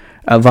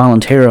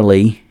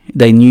voluntarily,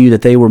 they knew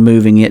that they were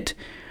moving it.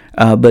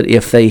 But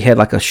if they had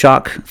like a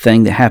shock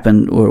thing that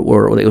happened,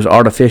 or it was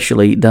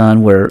artificially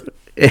done, where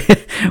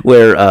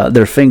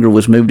their finger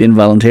was moved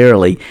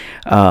involuntarily,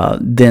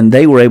 then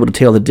they were able to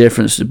tell the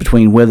difference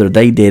between whether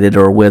they did it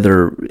or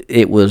whether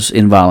it was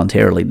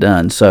involuntarily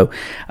done. So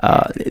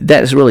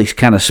that really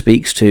kind of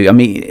speaks to. I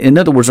mean, in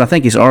other words, I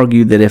think it's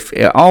argued that if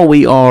all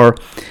we are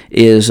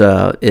is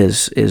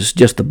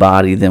just the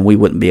body, then we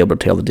wouldn't be able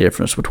to tell the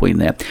difference between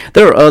that.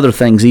 There are other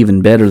things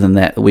even better than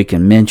that we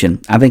can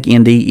mention. I think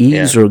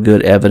NDEs are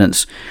good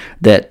evidence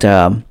that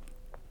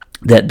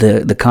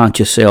the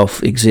conscious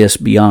self exists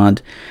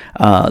beyond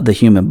the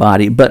human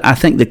body. But I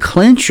think the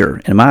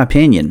clincher, in my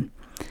opinion,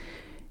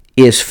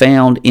 is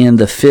found in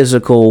the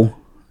physical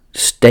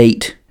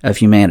state of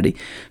humanity.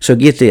 So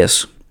get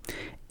this.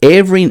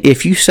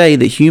 If you say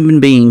that human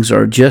beings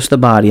are just the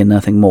body and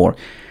nothing more,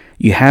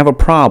 you have a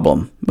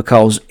problem,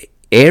 because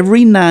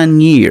every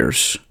 9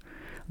 years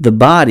the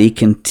body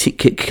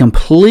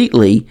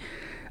completely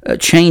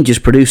changes,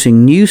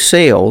 producing new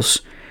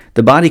cells.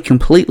 The body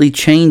completely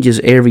changes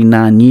every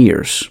 9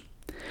 years,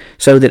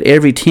 so that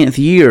every 10th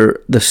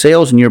year, the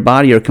cells in your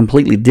body are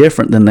completely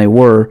different than they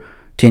were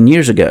 10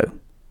 years ago.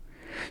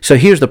 So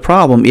here's the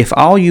problem. If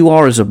all you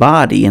are is a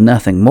body and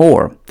nothing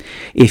more,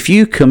 if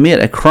you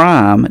commit a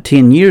crime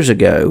 10 years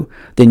ago,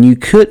 then you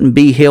couldn't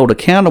be held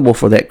accountable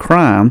for that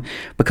crime,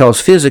 because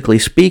physically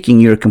speaking,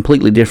 you're a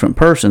completely different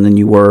person than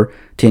you were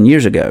 10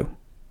 years ago.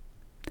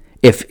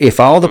 If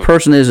all the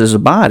person is a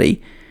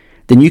body,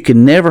 then you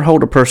can never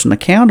hold a person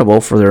accountable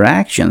for their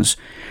actions.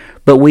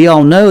 But we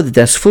all know that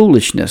that's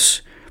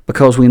foolishness,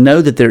 because we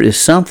know that there is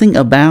something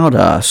about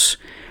us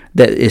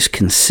that is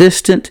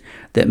consistent,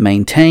 that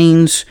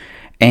maintains,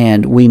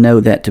 and we know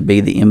that to be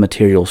the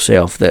immaterial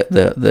self,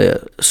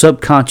 the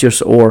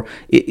subconscious, or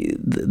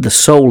the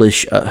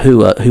soulish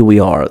who we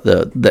are,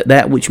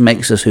 that which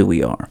makes us who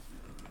we are.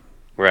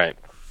 Right.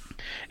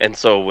 And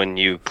so when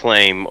you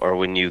claim, or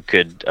when you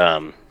could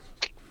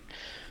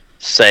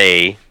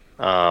say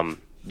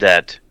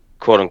that,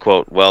 quote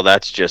unquote, well,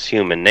 that's just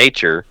human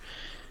nature,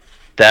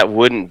 that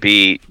wouldn't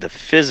be the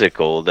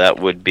physical, that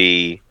would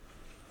be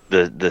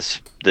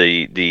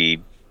the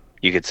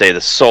you could say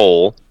the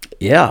soul,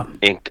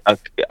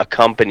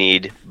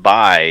 accompanied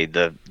by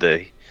the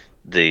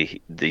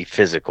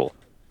physical.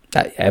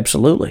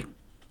 Absolutely.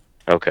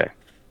 Okay.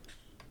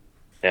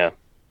 Yeah.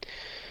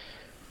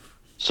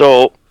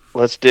 So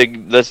let's dig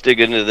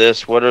into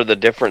this. What are the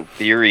different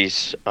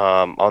theories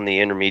on the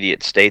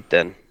intermediate state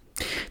then?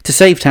 To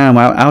save time,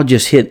 I'll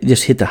just hit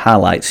the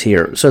highlights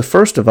here. So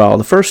first of all,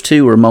 the first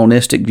two are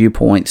monistic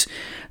viewpoints.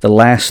 The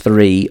last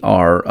three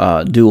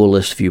are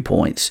dualist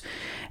viewpoints.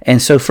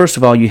 And so first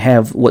of all, you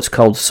have what's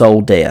called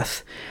soul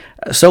death.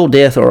 Soul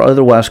death, or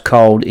otherwise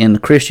called in the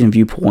Christian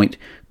viewpoint,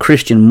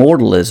 Christian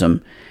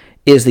mortalism,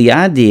 is the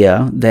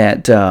idea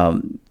that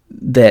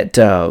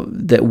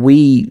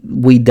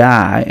we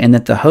die, and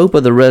that the hope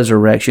of the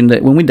resurrection,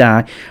 that when we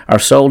die, our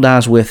soul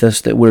dies with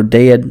us, that we're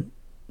dead,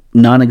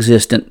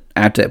 non-existent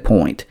at that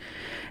point.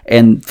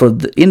 And for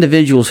the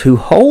individuals who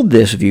hold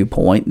this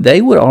viewpoint,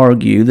 they would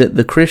argue that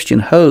the Christian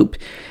hope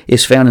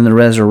is found in the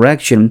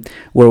resurrection,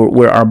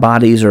 where our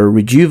bodies are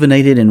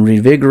rejuvenated and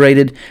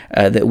revigorated,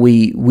 that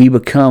we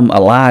become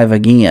alive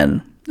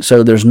again.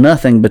 So there's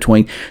nothing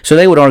between. So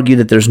they would argue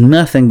that there's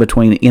nothing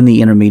between in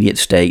the intermediate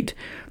state,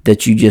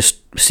 that you just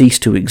cease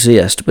to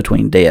exist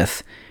between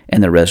death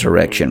and the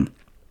resurrection.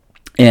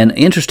 And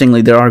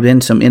interestingly, there have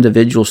been some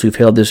individuals who've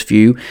held this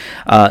view.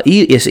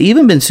 It's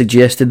even been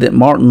suggested that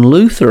Martin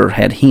Luther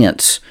had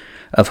hints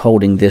of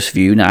holding this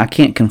view. Now, I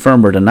can't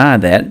confirm or deny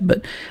that,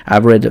 but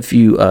I've read a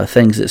few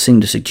things that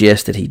seem to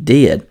suggest that he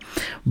did.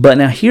 But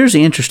now, here's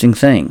the interesting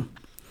thing.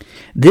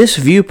 This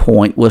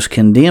viewpoint was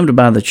condemned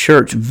by the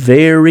church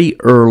very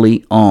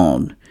early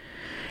on.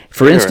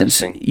 For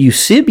instance,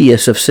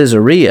 Eusebius of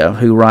Caesarea,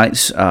 who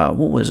writes,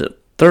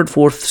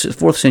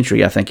 4th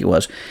century, I think it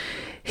was,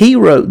 he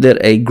wrote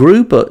that a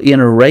group in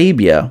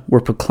Arabia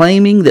were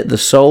proclaiming that the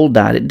soul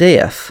died at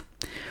death.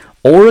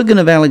 Origen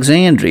of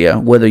Alexandria,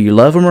 whether you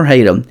love him or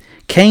hate him,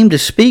 came to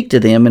speak to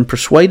them and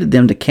persuaded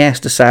them to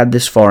cast aside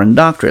this foreign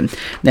doctrine.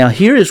 Now,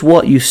 here is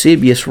what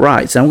Eusebius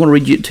writes. I'm going to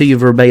read it to you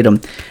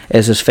verbatim,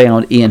 as is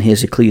found in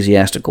his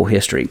ecclesiastical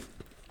history.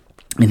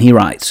 And he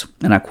writes,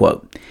 and I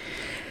quote,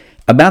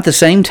 About the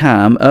same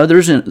time,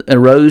 others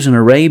arose in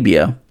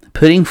Arabia,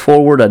 putting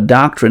forward a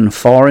doctrine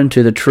foreign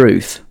to the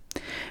truth.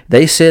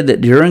 They said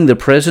that during the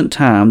present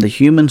time the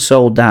human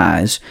soul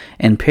dies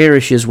and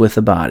perishes with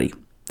the body,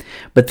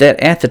 but that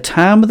at the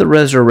time of the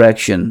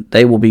resurrection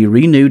they will be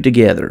renewed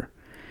together.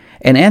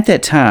 And at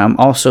that time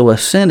also a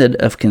synod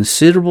of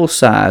considerable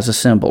size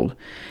assembled,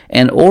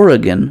 and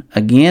Origen,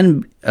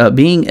 being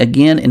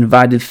again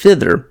invited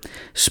thither,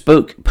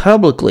 spoke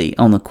publicly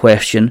on the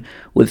question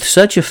with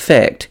such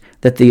effect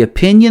that the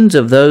opinions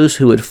of those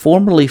who had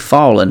formerly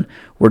fallen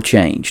were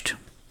changed.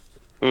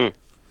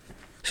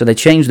 So they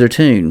changed their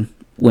tune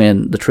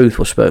when the truth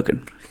was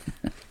spoken.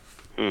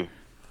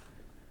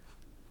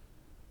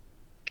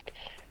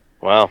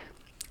 Wow.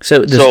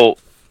 So go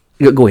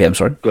ahead, I'm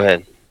sorry. Go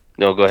ahead.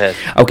 No, go ahead.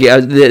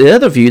 Okay, the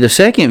other view, the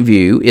second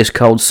view, is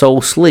called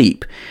soul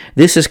sleep.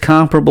 This is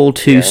comparable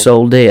to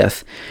soul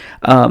death.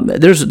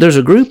 There's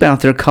a group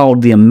out there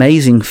called the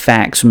Amazing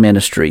Facts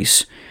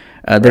Ministries.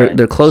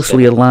 They're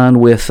closely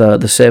aligned with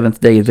the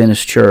Seventh-day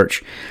Adventist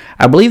Church.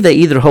 I believe they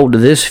either hold to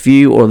this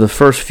view or the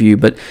first view,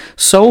 but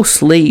soul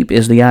sleep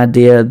is the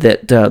idea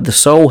that the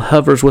soul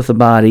hovers with the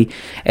body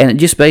and it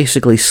just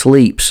basically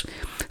sleeps.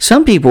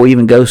 Some people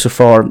even go so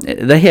far,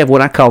 they have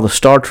what I call the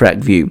Star Trek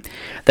view.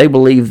 They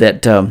believe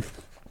that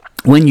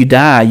when you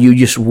die, you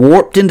just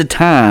warped into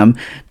time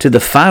to the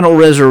final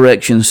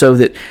resurrection, so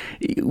that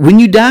when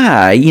you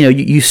die,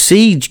 you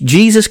see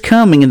Jesus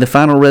coming in the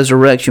final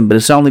resurrection, but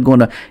it's only going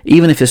to,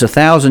 even if it's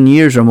 1,000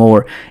 years or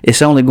more,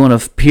 it's only going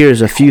to appear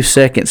as a few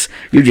seconds.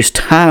 You're just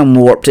time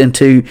warped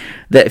into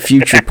that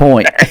future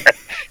point.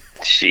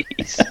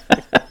 Jeez.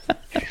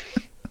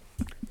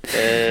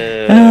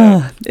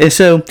 And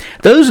so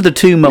those are the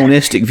two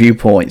monistic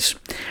viewpoints.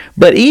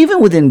 But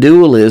even within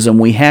dualism,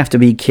 we have to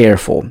be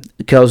careful,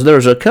 because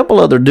there's a couple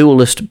other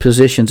dualist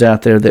positions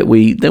out there that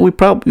we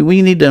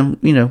need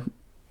to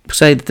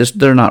say that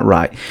they're not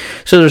right.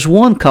 So there's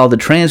one called the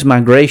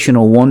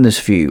transmigrational oneness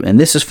view, and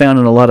this is found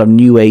in a lot of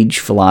New Age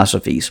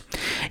philosophies.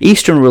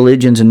 Eastern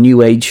religions and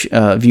New Age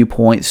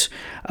viewpoints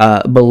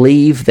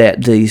believe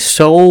that the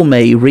soul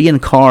may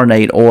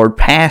reincarnate or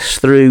pass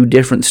through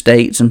different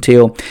states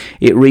until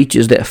it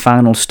reaches that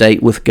final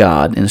state with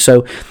God. And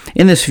so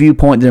in this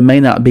viewpoint, there may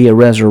not be a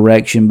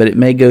resurrection, but it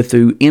may go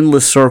through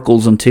endless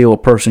circles until a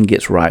person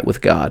gets right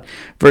with God.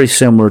 Very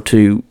similar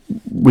to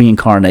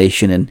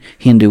reincarnation in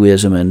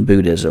Hinduism and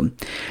Buddhism.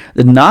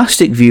 The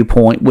Gnostic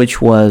viewpoint,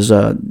 which was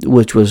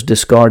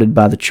discarded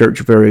by the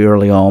church very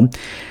early on,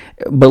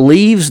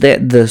 believes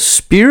that the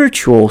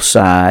spiritual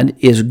side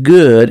is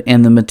good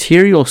and the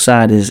material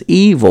side is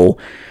evil.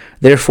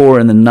 Therefore,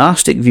 in the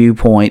Gnostic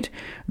viewpoint,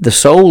 the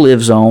soul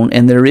lives on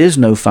and there is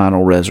no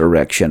final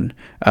resurrection.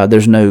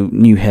 There's no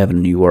new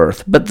heaven, new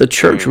earth. But the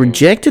church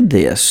rejected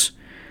this.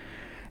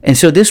 And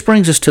so this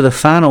brings us to the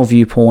final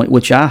viewpoint,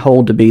 which I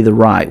hold to be the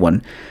right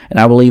one. And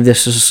I believe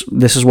this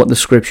is what the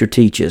Scripture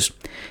teaches.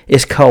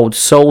 It's called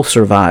soul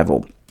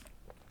survival.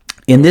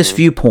 In this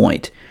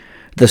viewpoint,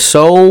 the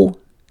soul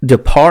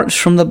departs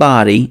from the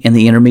body in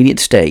the intermediate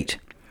state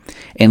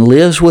and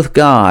lives with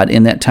God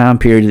in that time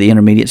period of the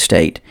intermediate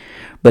state,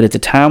 but at the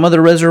time of the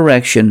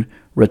resurrection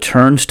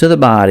returns to the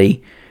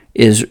body,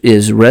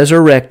 is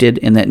resurrected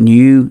in that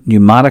new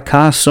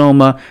pneumatica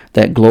soma,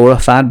 that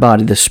glorified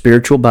body, the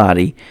spiritual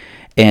body,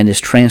 and is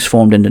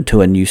transformed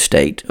into a new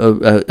state,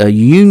 a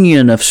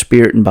union of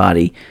spirit and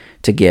body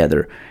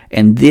together.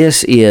 And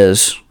this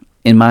is,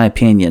 in my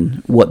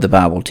opinion, what the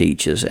Bible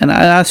teaches, and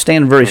I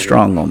stand very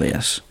strong on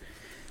this.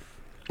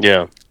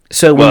 Yeah.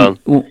 So,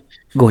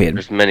 go ahead.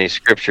 There's many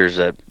scriptures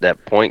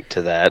that point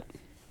to that.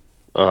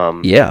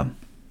 Yeah.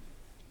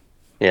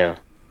 Yeah.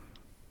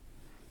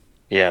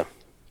 Yeah.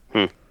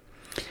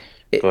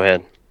 Go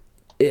ahead.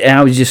 And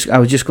I was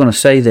just going to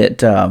say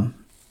that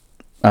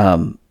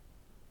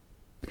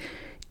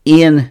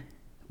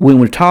when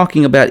we're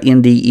talking about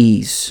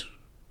NDEs,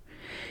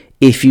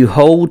 if you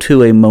hold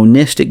to a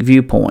monistic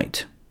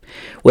viewpoint,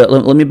 well,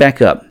 let me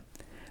back up.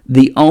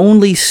 The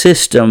only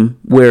system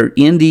where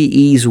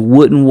NDEs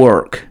wouldn't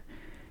work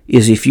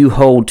is if you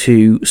hold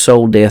to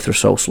soul death or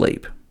soul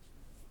sleep.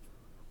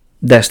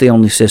 That's the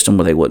only system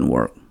where they wouldn't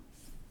work.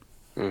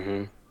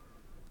 Mm-hmm.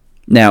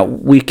 Now,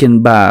 we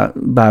can by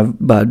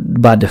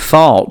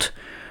default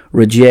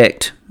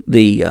reject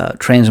the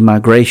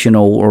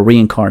transmigrational or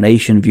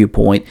reincarnation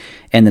viewpoint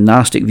and the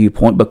Gnostic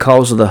viewpoint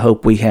because of the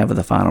hope we have of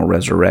the final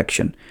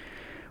resurrection.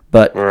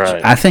 But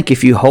I think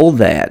if you hold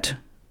that,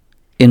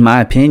 in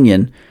my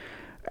opinion,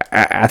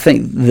 I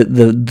think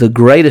the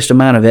greatest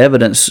amount of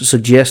evidence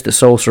suggests that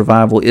soul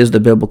survival is the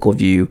biblical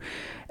view,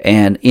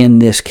 and in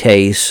this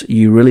case,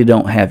 you really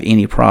don't have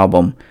any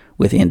problem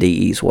with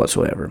NDEs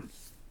whatsoever.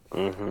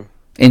 Mm-hmm.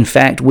 In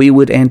fact, we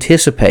would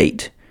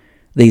anticipate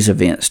these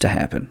events to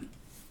happen.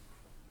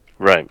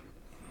 Right.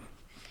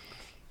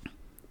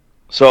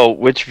 So,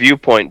 which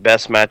viewpoint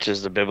best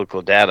matches the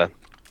biblical data?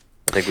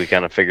 I think we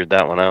kind of figured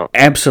that one out.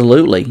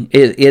 Absolutely,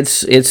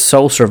 it's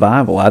soul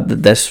survival.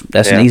 That's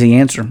an easy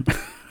answer.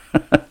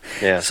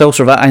 Yeah. Soul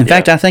survival. In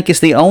fact, I think it's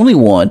the only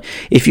one.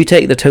 If you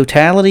take the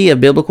totality of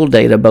biblical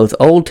data, both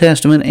Old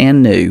Testament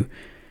and New,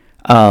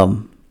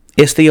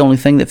 it's the only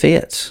thing that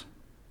fits.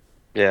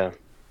 Yeah.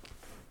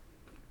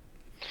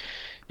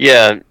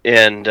 Yeah,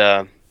 and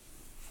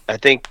I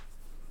think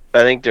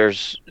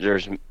there's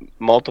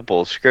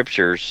multiple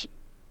scriptures,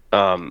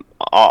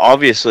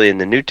 obviously in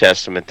the New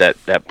Testament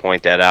that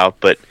point that out,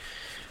 but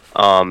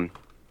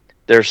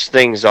there's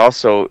things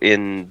also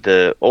in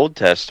the Old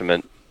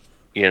Testament,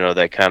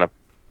 that kind of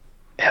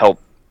help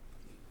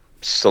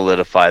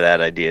solidify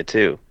that idea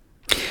too.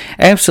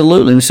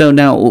 Absolutely. And so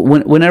now,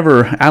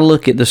 whenever I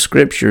look at the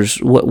scriptures,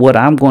 what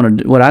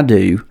I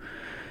do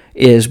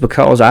is,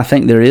 because I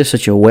think there is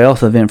such a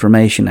wealth of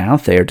information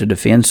out there to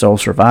defend soul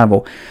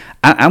survival,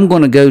 I'm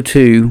going to go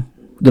to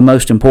the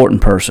most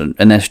important person,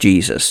 and that's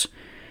Jesus.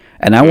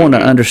 And I want to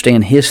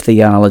understand his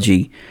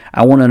theology.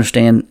 I want to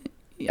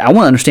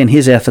understand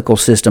his ethical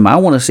system. I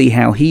want to see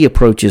how he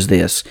approaches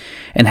this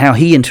and how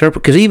he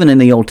interprets. Because even in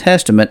the Old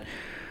Testament,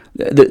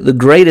 the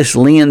greatest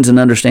lens in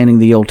understanding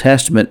the Old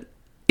Testament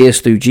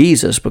is through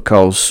Jesus,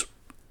 because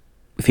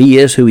if he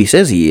is who he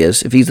says he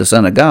is, if he's the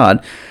Son of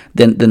God,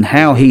 then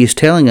how he is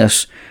telling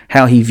us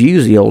how he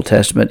views the Old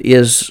Testament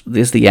is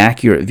the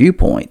accurate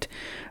viewpoint.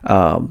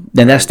 And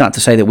that's not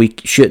to say that we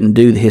shouldn't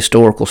do the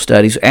historical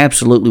studies.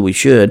 Absolutely we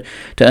should,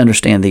 to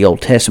understand the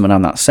Old Testament.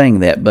 I'm not saying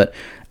that. But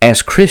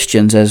as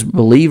Christians, as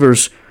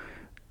believers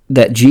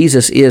that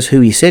Jesus is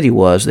who he said he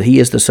was, that he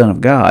is the Son of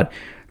God,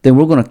 then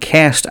we're going to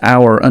cast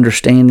our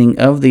understanding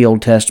of the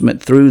Old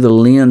Testament through the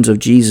lens of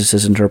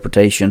Jesus'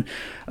 interpretation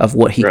of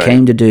what he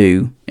came to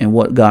do and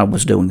what God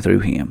was doing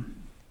through him.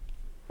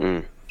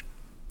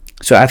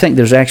 So I think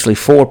there's actually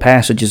 4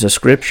 passages of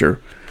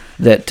Scripture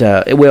that,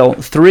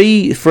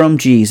 3 from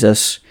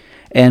Jesus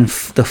and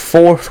the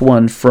 4th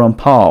one from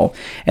Paul.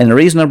 And the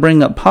reason I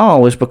bring up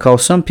Paul is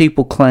because some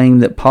people claim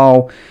that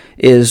Paul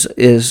is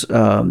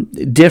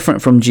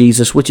different from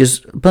Jesus, which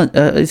is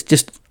it's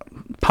just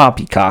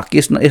poppycock.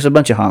 It's a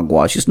bunch of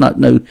hogwash. There's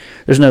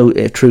no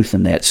truth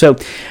in that. So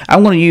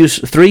I'm going to use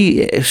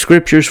 3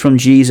 scriptures from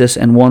Jesus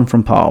and 1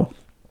 from Paul.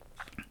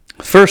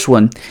 First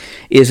one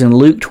is in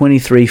Luke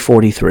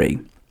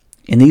 23:43,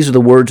 and these are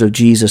the words of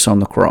Jesus on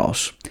the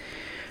cross.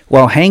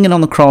 While hanging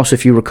on the cross,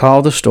 if you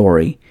recall the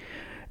story,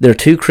 there are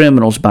 2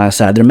 criminals by his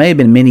side. There may have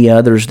been many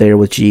others there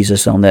with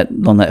Jesus on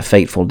that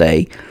fateful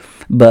day,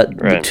 but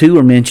the 2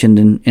 are mentioned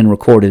and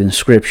recorded in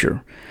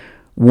Scripture.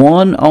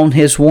 One on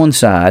his one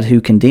side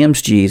who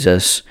condemns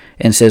Jesus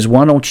and says,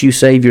 "Why don't you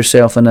save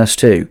yourself and us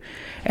too?"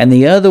 And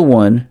the other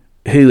one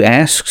who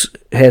has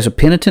a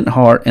penitent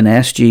heart and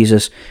asks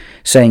Jesus,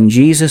 saying,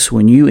 "Jesus,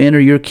 when you enter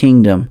your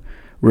kingdom,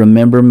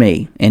 remember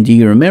me." And do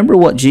you remember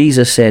what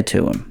Jesus said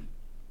to him?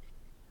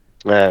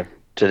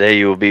 Today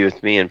you will be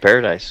with me in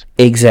paradise.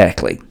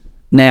 Exactly.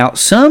 Now,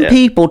 some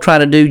people try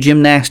to do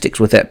gymnastics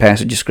with that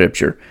passage of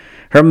Scripture,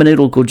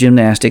 hermeneutical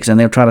gymnastics, and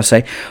they'll try to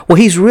say, well,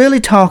 he's really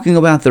talking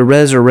about the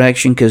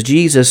resurrection because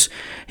Jesus,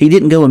 he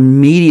didn't go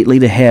immediately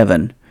to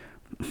heaven.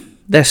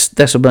 That's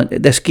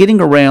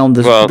getting around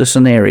the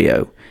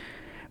scenario,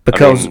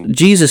 because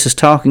Jesus is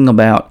talking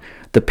about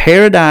the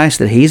paradise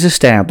that he's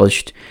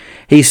established.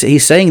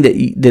 He's saying that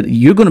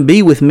you're going to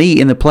be with me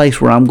in the place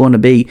where I'm going to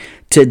be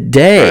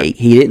today. Right.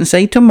 He didn't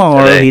say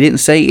tomorrow. Today. He didn't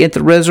say at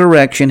the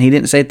resurrection. He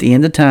didn't say at the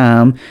end of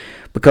time.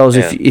 Because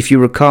if you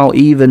recall,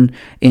 even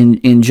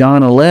in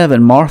John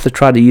 11, Martha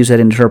tried to use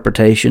that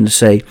interpretation to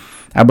say,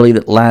 I believe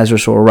that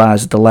Lazarus will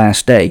rise at the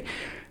last day.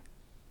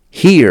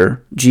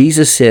 Here,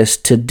 Jesus says,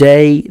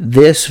 today,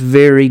 this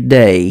very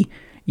day,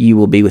 you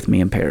will be with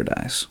me in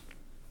paradise.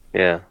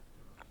 Yeah.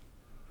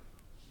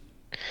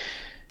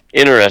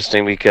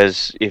 Interesting,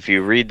 because if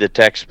you read the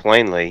text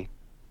plainly,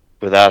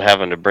 without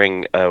having to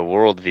bring a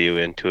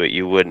worldview into it,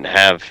 you wouldn't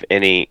have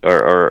any,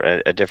 or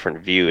a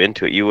different view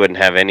into it, you wouldn't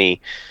have any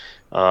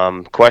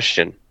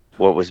question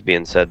what was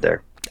being said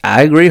there.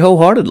 I agree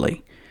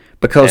wholeheartedly,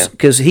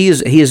 because he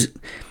is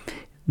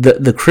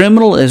the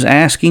criminal is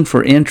asking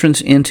for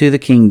entrance into the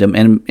kingdom,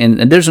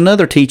 and there's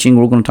another teaching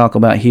we're going to talk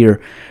about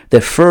here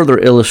that further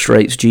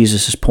illustrates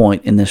Jesus'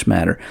 point in this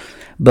matter,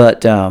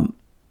 but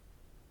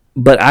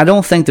I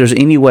don't think there's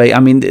any way. I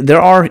mean,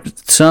 there are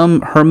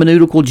some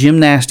hermeneutical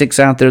gymnastics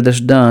out there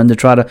that's done to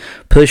try to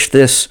push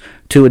this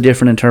to a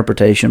different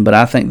interpretation, but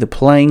I think the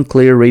plain,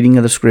 clear reading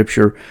of the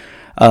Scripture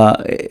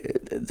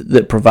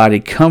that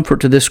provided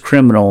comfort to this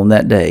criminal on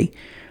that day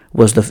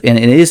was and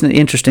isn't it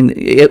interesting?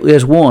 It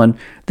is one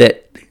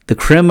that the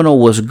criminal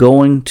was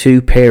going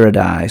to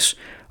paradise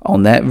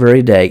on that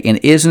very day, and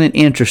isn't it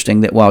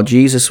interesting that while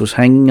Jesus was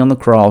hanging on the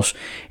cross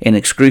in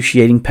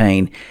excruciating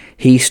pain,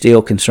 he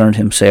still concerned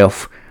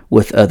himself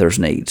with others'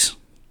 needs?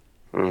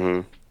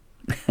 Mm-hmm.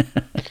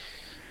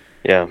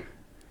 Yeah.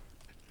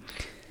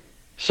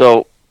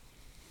 So,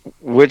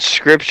 which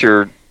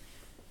scriptures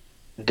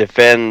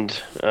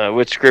defend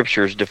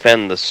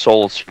the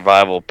soul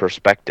survival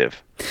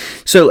perspective?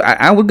 So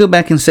I would go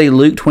back and say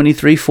Luke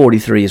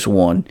 23:43 is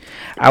one.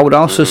 I would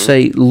also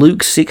say Luke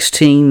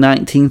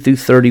 16:19 through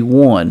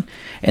 31,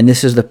 and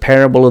this is the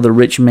parable of the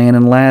rich man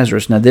and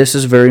Lazarus. Now this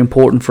is very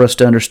important for us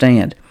to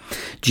understand.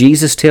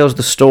 Jesus tells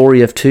the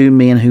story of two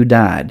men who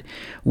died.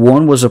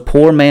 One was a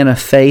poor man of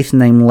faith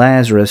named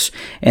Lazarus,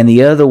 and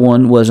the other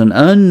one was an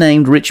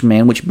unnamed rich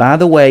man, which, by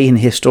the way, in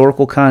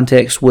historical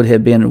context would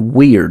have been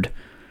weird.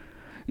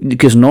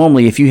 Because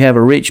normally if you have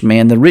a rich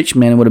man, the rich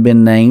man would have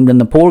been named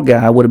and the poor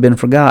guy would have been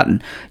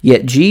forgotten.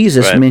 Yet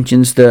Jesus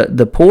mentions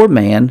the poor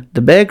man,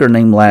 the beggar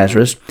named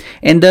Lazarus,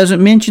 and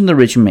doesn't mention the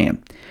rich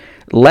man.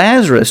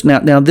 Lazarus,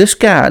 now this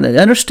guy,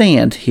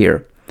 understand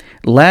here,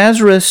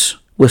 Lazarus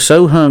was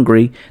so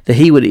hungry that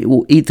he would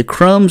eat the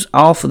crumbs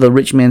off of the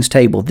rich man's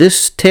table.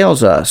 This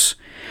tells us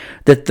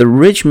that the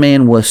rich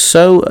man was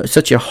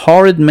such a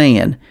horrid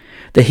man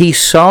that he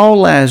saw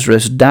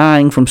Lazarus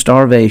dying from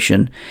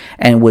starvation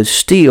and would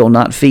still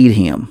not feed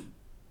him,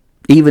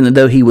 even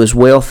though he was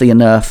wealthy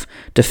enough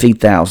to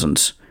feed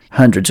thousands,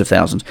 hundreds of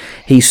thousands.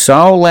 He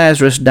saw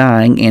Lazarus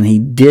dying and he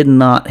did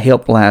not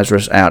help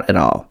Lazarus out at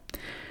all.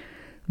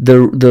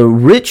 The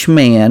rich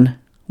man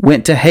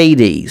went to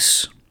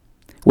Hades,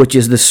 which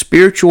is the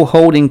spiritual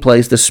holding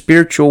place, the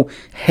spiritual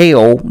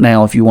hell,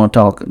 now if you want to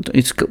talk,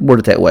 it's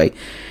worded that way.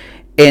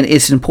 And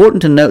it's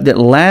important to note that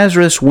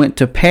Lazarus went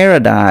to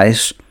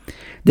paradise,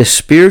 the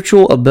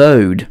spiritual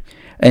abode,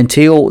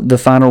 until the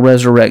final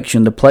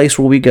resurrection, the place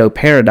where we go,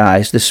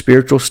 paradise, the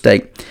spiritual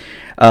state.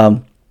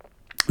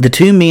 The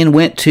two men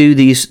went to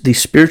these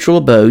spiritual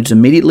abodes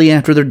immediately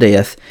after their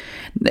death.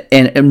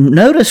 And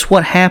notice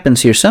what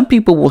happens here. Some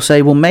people will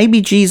say, well,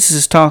 maybe Jesus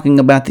is talking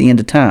about the end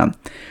of time.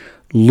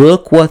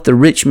 Look what the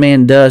rich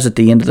man does at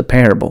the end of the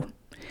parable.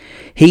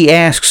 He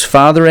asks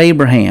Father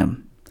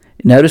Abraham,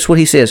 notice what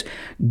he says,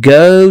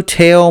 go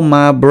tell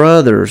my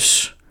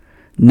brothers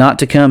not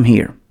to come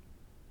here.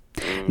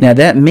 Now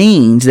that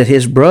means that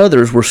his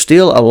brothers were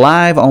still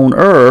alive on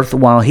earth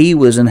while he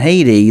was in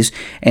Hades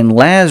and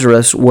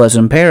Lazarus was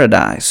in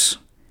paradise.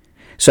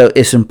 So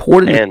it's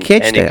important to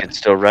catch that. And he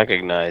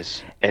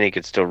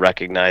could still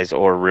recognize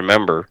or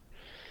remember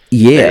that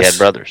he had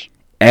brothers.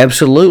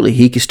 Absolutely.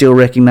 He could still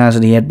recognize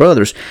that he had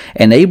brothers.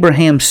 And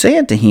Abraham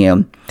said to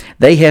him,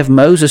 they have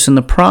Moses and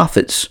the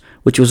prophets,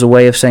 which was a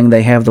way of saying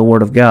they have the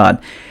word of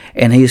God.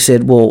 And he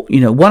said, well,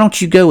 why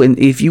don't you go, and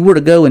if you were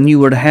to go and you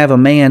were to have a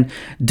man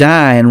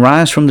die and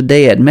rise from the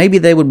dead, maybe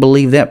they would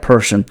believe that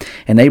person.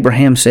 And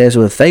Abraham says,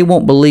 well, if they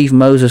won't believe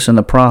Moses and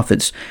the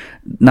prophets,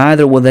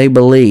 neither will they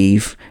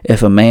believe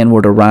if a man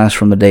were to rise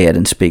from the dead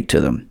and speak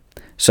to them.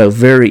 So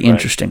very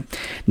interesting.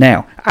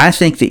 Now, I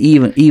think that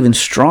even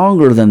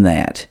stronger than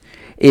that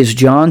is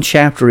John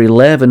chapter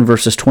 11,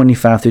 verses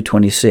 25 through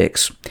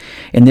 26.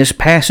 In this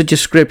passage of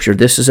Scripture,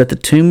 this is at the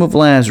tomb of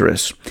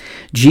Lazarus.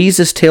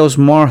 Jesus tells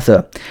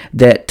Martha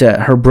that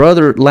her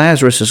brother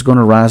Lazarus is going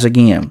to rise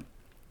again.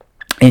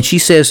 And she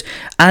says,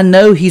 I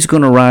know he's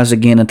going to rise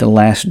again at the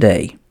last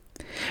day.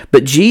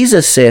 But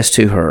Jesus says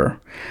to her,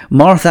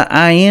 Martha,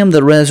 I am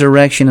the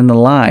resurrection and the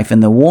life,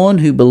 and the one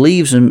who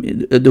believes in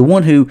me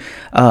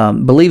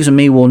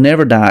will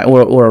never die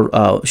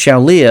or shall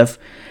live.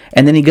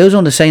 And then he goes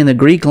on to say in the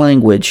Greek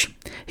language,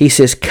 he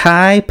says,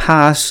 kai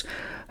pas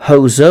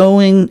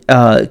hozoin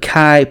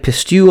kai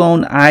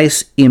pistuon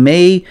eis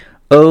ime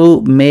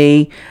o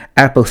me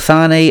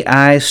apothane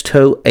eis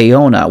to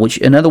aeona, which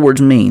in other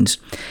words means,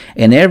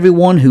 and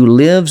everyone who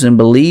lives and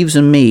believes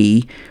in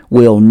me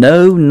will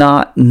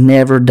not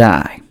never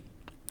die.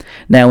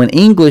 Now in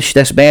English,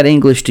 that's bad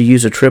English to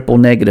use a triple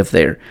negative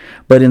there.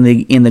 But in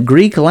the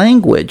Greek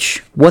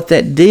language, what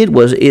that did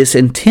is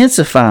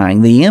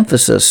intensifying the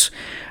emphasis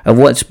of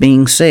what's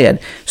being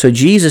said. So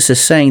Jesus is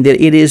saying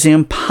that it is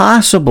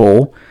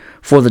impossible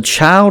for the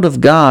child of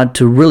God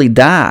to really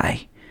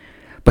die,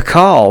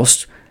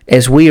 because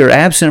as we are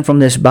absent from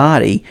this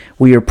body,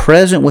 we are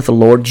present with the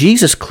Lord.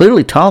 Jesus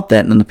clearly taught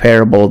that in the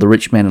parable of the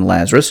rich man and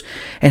Lazarus,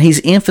 and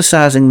he's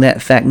emphasizing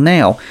that fact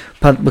now,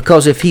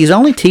 because if he's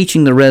only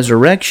teaching the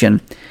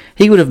resurrection,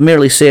 he would have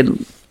merely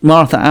said,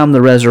 Martha, I'm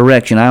the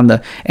resurrection, I'm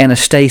the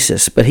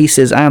anastasis. But he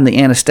says, I'm the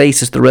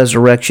anastasis, the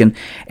resurrection,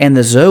 and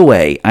the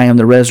zoe, I am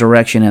the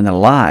resurrection and the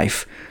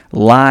life.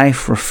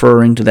 Life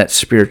referring to that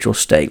spiritual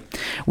state.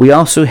 We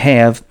also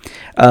have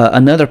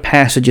another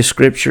passage of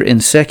Scripture in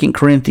 2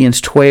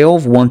 Corinthians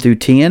 12, 1 through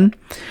 10,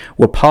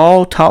 where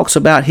Paul talks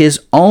about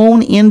his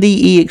own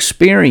NDE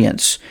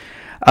experience.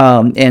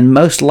 And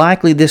most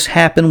likely this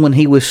happened when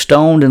he was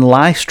stoned in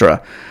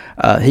Lystra.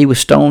 He was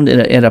stoned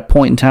at a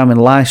point in time in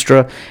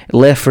Lystra,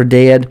 left for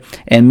dead,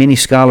 and many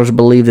scholars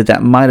believe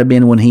that might have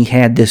been when he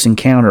had this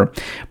encounter.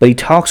 But he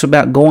talks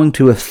about going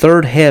to a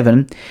third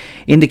heaven,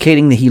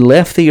 indicating that he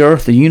left the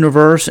earth, the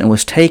universe, and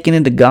was taken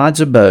into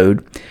God's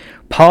abode.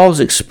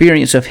 Paul's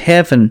experience of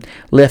heaven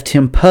left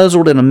him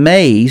puzzled and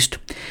amazed,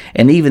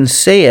 and even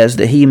says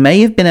that he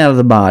may have been out of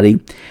the body,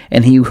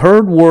 and he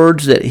heard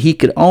words that he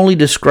could only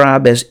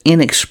describe as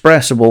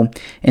inexpressible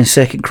in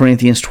 2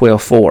 Corinthians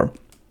 12:4.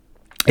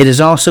 It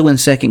is also in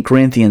 2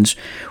 Corinthians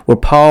where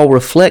Paul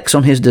reflects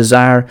on his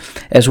desire,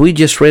 as we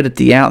just read at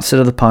the outset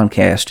of the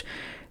podcast,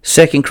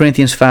 2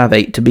 Corinthians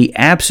 5:8, to be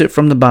absent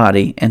from the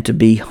body and to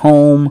be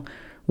home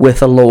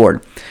with the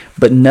Lord.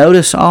 But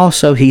notice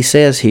also he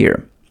says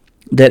here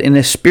that in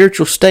a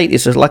spiritual state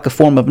it's like a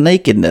form of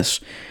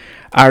nakedness.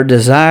 Our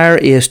desire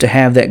is to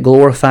have that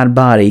glorified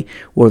body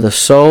where the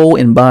soul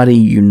and body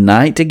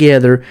unite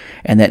together,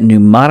 and that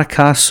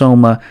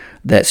pneumatikosoma,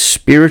 that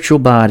spiritual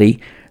body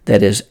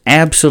that is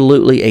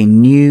absolutely a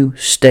new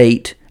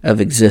state of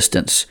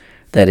existence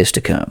that is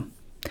to come.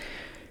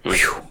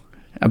 Whew.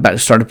 I'm about to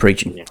start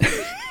preaching. Yeah.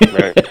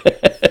 Right.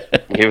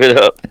 Give it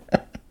up.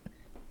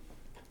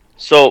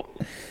 So,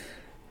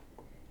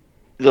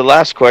 the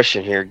last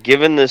question here,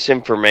 given this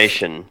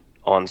information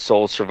on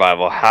soul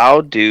survival,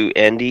 how do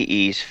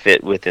NDEs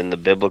fit within the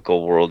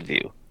biblical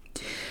worldview?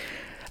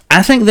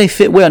 I think they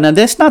fit well. Now,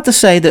 that's not to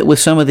say that with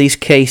some of these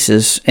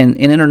cases, and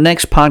in our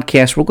next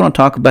podcast, we're going to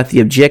talk about the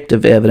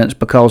objective evidence,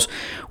 because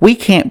we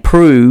can't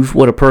prove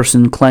what a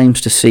person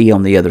claims to see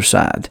on the other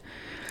side.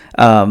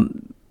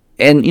 And,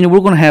 we're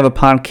going to have a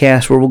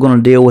podcast where we're going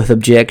to deal with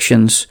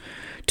objections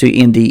to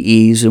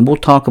NDEs, and we'll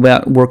talk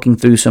about working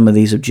through some of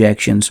these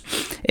objections,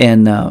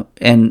 and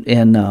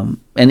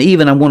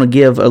even I want to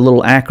give a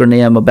little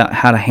acronym about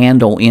how to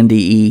handle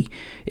NDE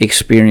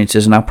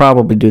experiences, and I'll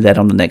probably do that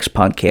on the next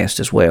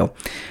podcast as well.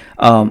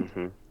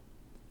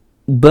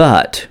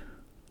 But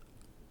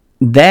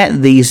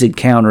that these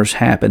encounters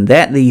happen,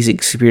 that these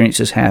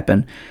experiences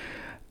happen,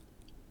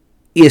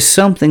 is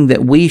something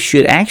that we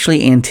should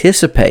actually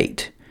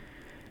anticipate,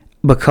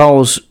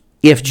 because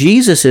if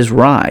Jesus is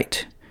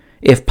right,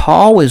 if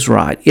Paul is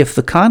right, if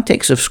the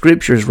context of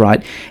Scripture is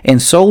right,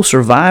 and soul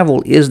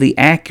survival is the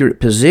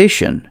accurate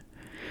position,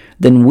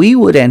 then we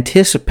would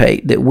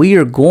anticipate that we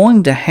are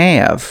going to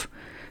have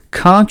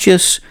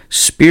conscious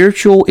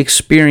spiritual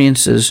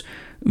experiences,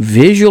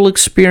 visual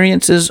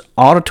experiences,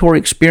 auditory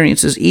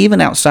experiences,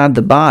 even outside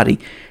the body.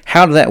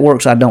 How that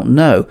works, I don't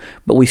know,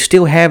 but we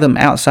still have them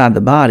outside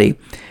the body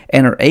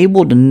and are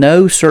able to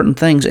know certain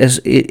things as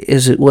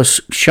it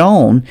was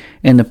shown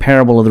in the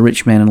parable of the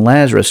rich man and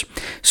Lazarus.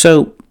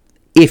 So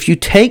if you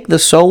take the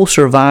soul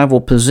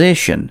survival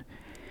position,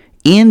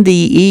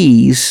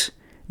 NDEs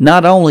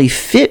not only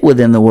fit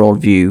within the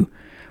worldview,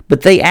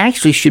 but they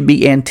actually should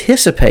be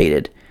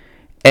anticipated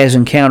as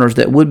encounters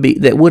that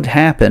would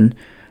happen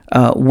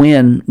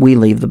when we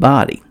leave the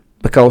body.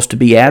 Because to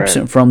be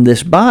absent from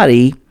this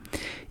body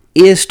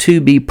is to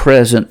be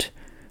present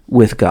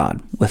with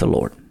God, with the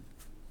Lord.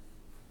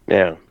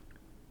 Yeah.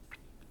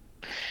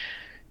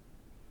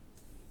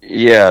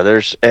 Yeah,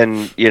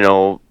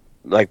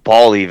 like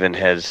Paul even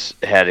has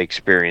had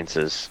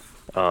experiences,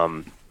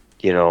 in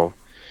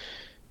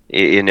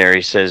there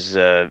he says,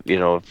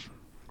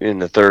 in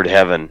the third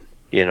heaven,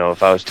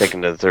 if I was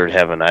taken to the third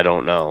heaven, I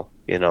don't know,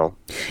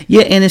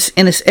 Yeah, and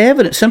it's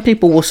evident. Some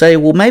people will say,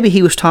 well, maybe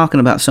he was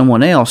talking about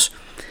someone else.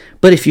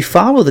 But if you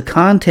follow the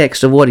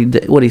context of what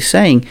he's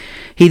saying,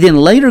 he then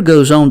later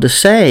goes on to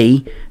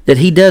say that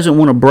he doesn't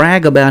want to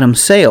brag about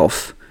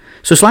himself.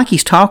 So it's like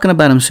he's talking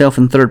about himself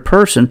in third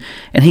person,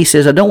 and he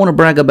says, I don't want to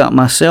brag about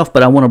myself,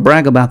 but I want to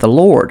brag about the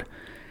Lord.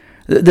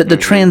 The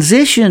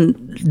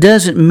transition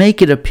doesn't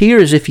make it appear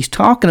as if he's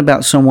talking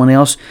about someone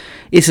else.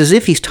 It's as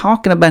if he's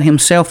talking about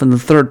himself in the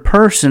third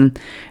person,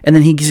 and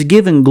then he's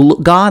giving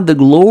God the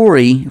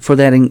glory for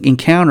that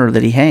encounter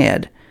that he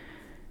had.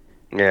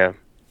 Yeah.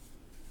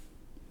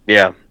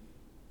 Yeah.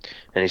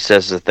 And he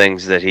says the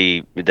things that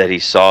he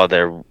saw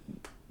there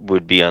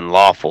would be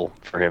unlawful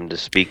for him to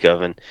speak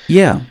of. And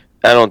yeah.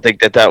 I don't think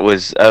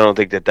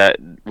that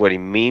what he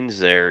means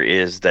there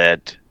is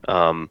that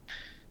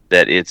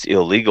it's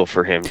illegal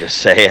for him to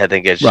say. I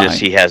think it's just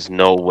he has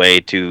no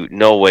way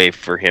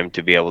for him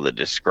to be able to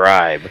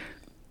describe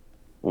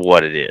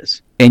what it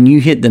is. And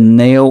you hit the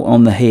nail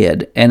on the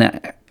head. And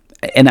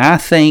I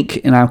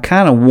think, and I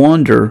kind of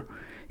wonder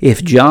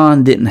if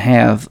John didn't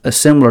have a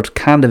similar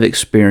kind of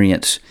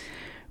experience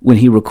when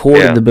he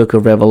recorded the book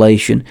of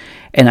Revelation.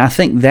 And I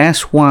think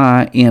that's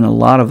why in a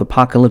lot of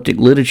apocalyptic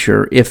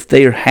literature, if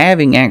they're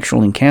having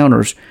actual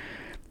encounters,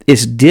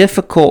 it's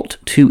difficult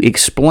to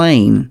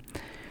explain.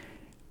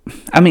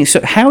 I mean,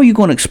 so how are you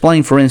going to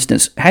explain, for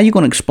instance, an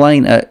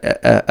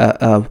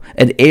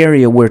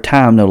area where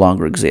time no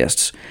longer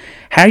exists?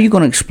 How are you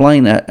going to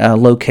explain a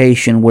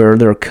location where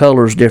there are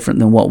colors different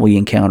than what we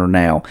encounter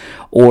now?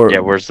 Or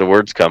where's the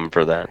words come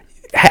for that?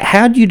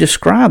 How do you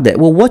describe that?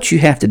 Well, what you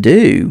have to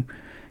do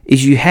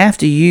is you have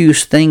to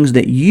use things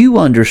that you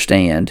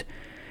understand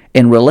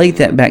and relate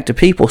that back to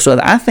people. So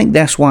I think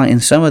that's why in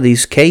some of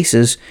these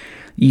cases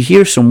you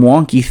hear some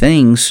wonky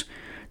things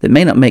that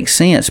may not make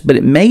sense, but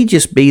it may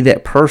just be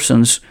that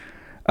person's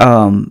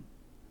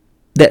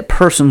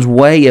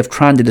way of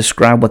trying to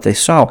describe what they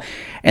saw.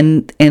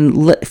 And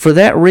for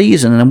that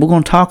reason, and we're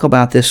going to talk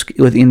about this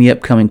in the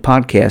upcoming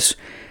podcasts,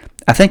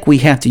 I think we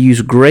have to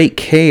use great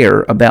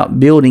care about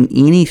building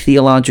any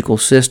theological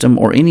system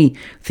or any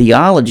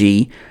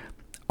theology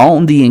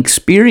on the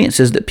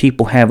experiences that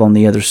people have on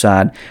the other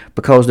side,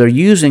 because they're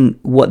using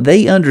what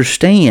they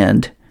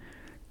understand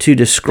to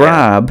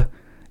describe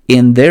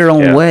in their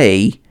own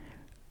way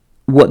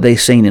what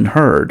they've seen and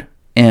heard,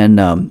 and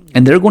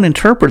they're going to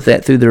interpret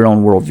that through their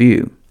own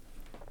worldview.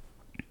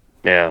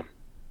 Yeah.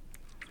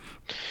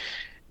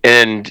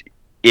 And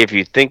if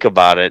you think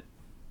about it,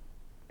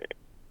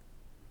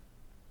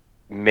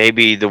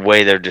 maybe the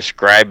way they're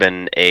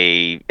describing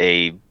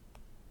a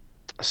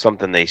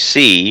something they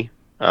see,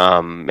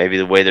 maybe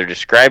the way they're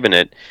describing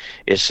it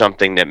is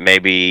something that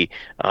maybe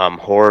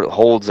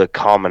holds a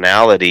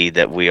commonality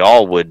that we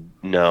all would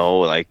know,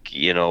 like,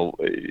 you're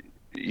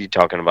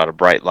talking about a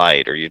bright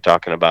light, or you're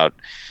talking about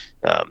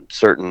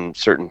certain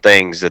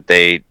things that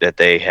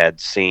they had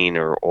seen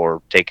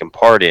or taken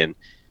part in.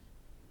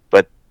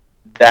 But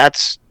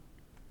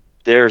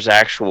there's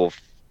actual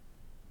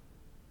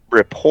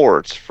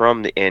reports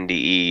from the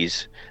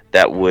NDEs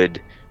that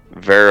would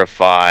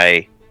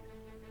verify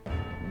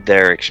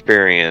their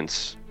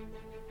experience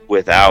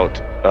without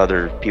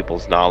other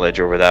people's knowledge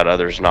or without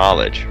others'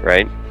 knowledge,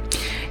 right?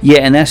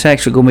 Yeah, and that's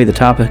actually going to be the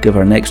topic of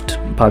our next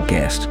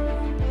podcast.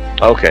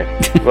 Okay.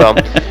 Well,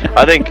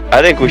 I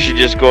think we should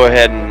just go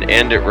ahead and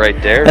end it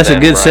right there. That's a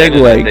good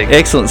segue.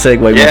 Excellent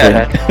segue.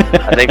 Yeah,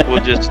 I think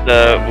we'll just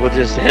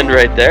end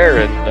right there,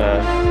 and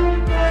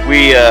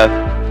we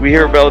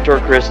here at Bellator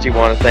Christi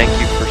want to thank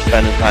you for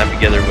spending time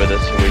together with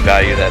us, and we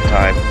value that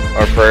time.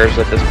 Our prayers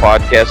that this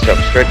podcast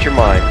helps stretch your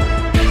mind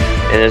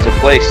and is a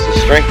place to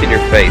strengthen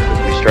your faith as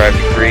we strive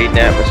to create an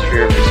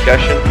atmosphere of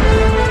discussion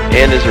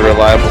and as a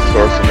reliable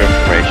source of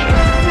information.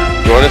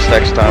 Join us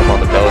next time on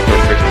the Bellator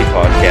Christi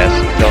podcast.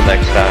 Until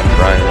next time,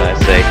 Brian and I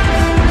say,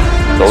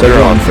 soldier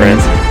on,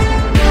 friends.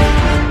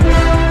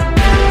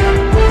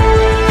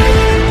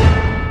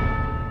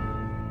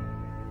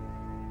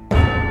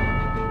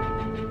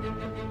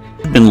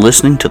 You've been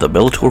listening to the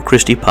Bellator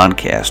Christi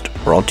podcast,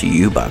 brought to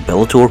you by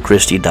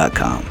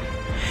BellatorChristi.com.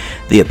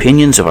 The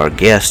opinions of our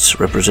guests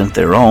represent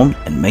their own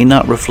and may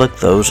not reflect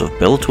those of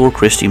Bellator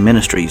Christi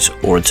Ministries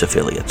or its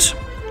affiliates.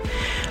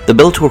 The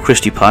Bellator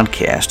Christi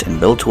podcast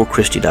and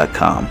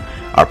BellatorChristi.com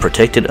are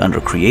protected under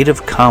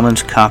Creative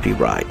Commons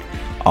copyright,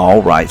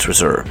 all rights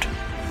reserved.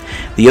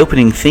 The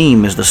opening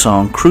theme is the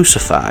song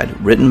Crucified,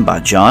 written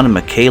by John and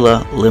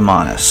Michaela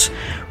Limanis,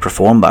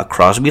 performed by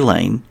Crosby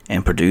Lane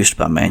and produced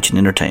by Mansion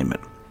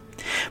Entertainment.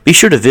 Be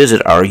sure to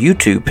visit our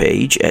YouTube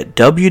page at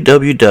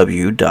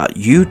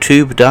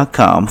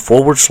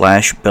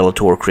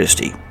www.youtube.com/Bellator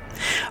Christi.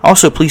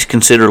 Also, please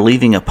consider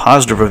leaving a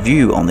positive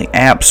review on the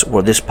apps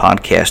where this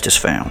podcast is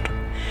found.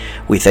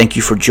 We thank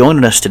you for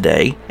joining us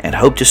today and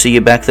hope to see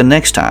you back the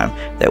next time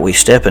that we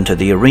step into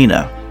the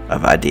arena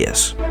of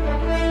ideas.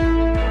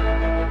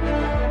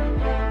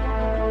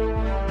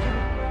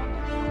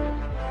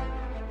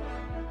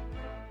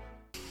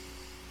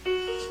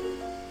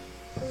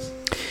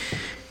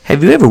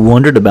 Have you ever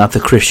wondered about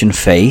the Christian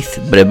faith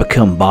but have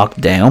become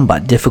bogged down by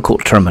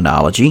difficult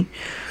terminology?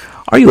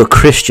 Are you a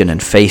Christian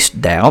and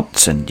faced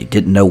doubts and you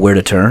didn't know where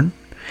to turn?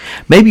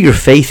 Maybe your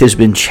faith has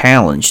been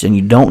challenged and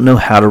you don't know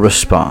how to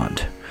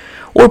respond.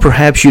 Or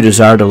perhaps you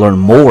desire to learn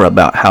more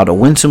about how to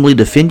winsomely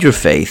defend your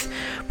faith,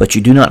 but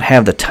you do not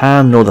have the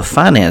time nor the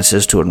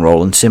finances to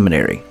enroll in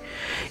seminary.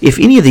 If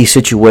any of these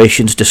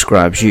situations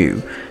describes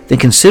you, then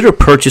consider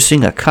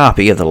purchasing a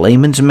copy of the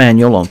Layman's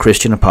Manual on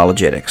Christian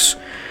Apologetics.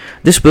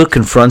 This book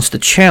confronts the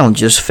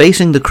challenges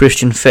facing the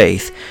Christian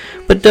faith,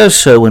 but does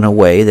so in a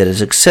way that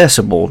is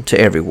accessible to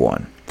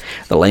everyone.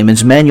 The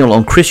Layman's Manual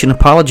on Christian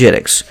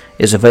Apologetics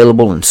is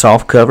available in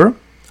softcover,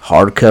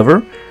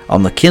 hardcover,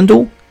 on the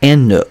Kindle,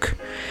 and Nook.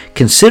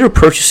 Consider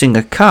purchasing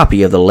a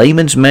copy of the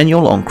Layman's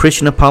Manual on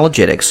Christian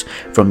Apologetics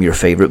from your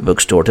favorite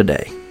bookstore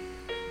today.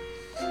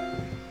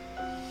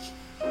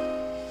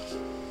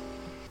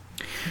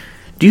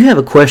 Do you have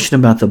a question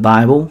about the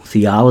Bible,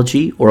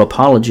 theology, or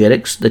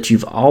apologetics that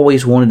you've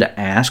always wanted to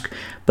ask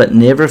but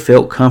never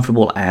felt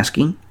comfortable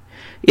asking?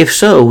 If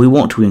so, we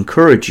want to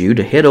encourage you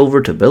to head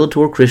over to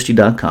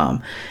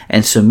BellatorChristi.com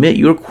and submit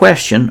your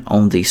question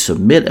on the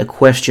Submit a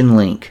Question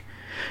link.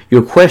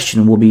 Your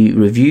question will be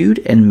reviewed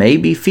and may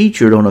be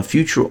featured on a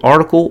future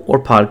article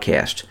or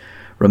podcast.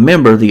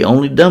 Remember, the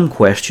only dumb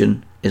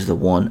question is the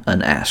one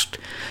unasked.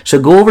 So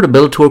go over to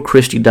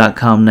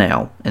BellatorChristi.com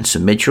now and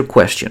submit your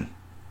question.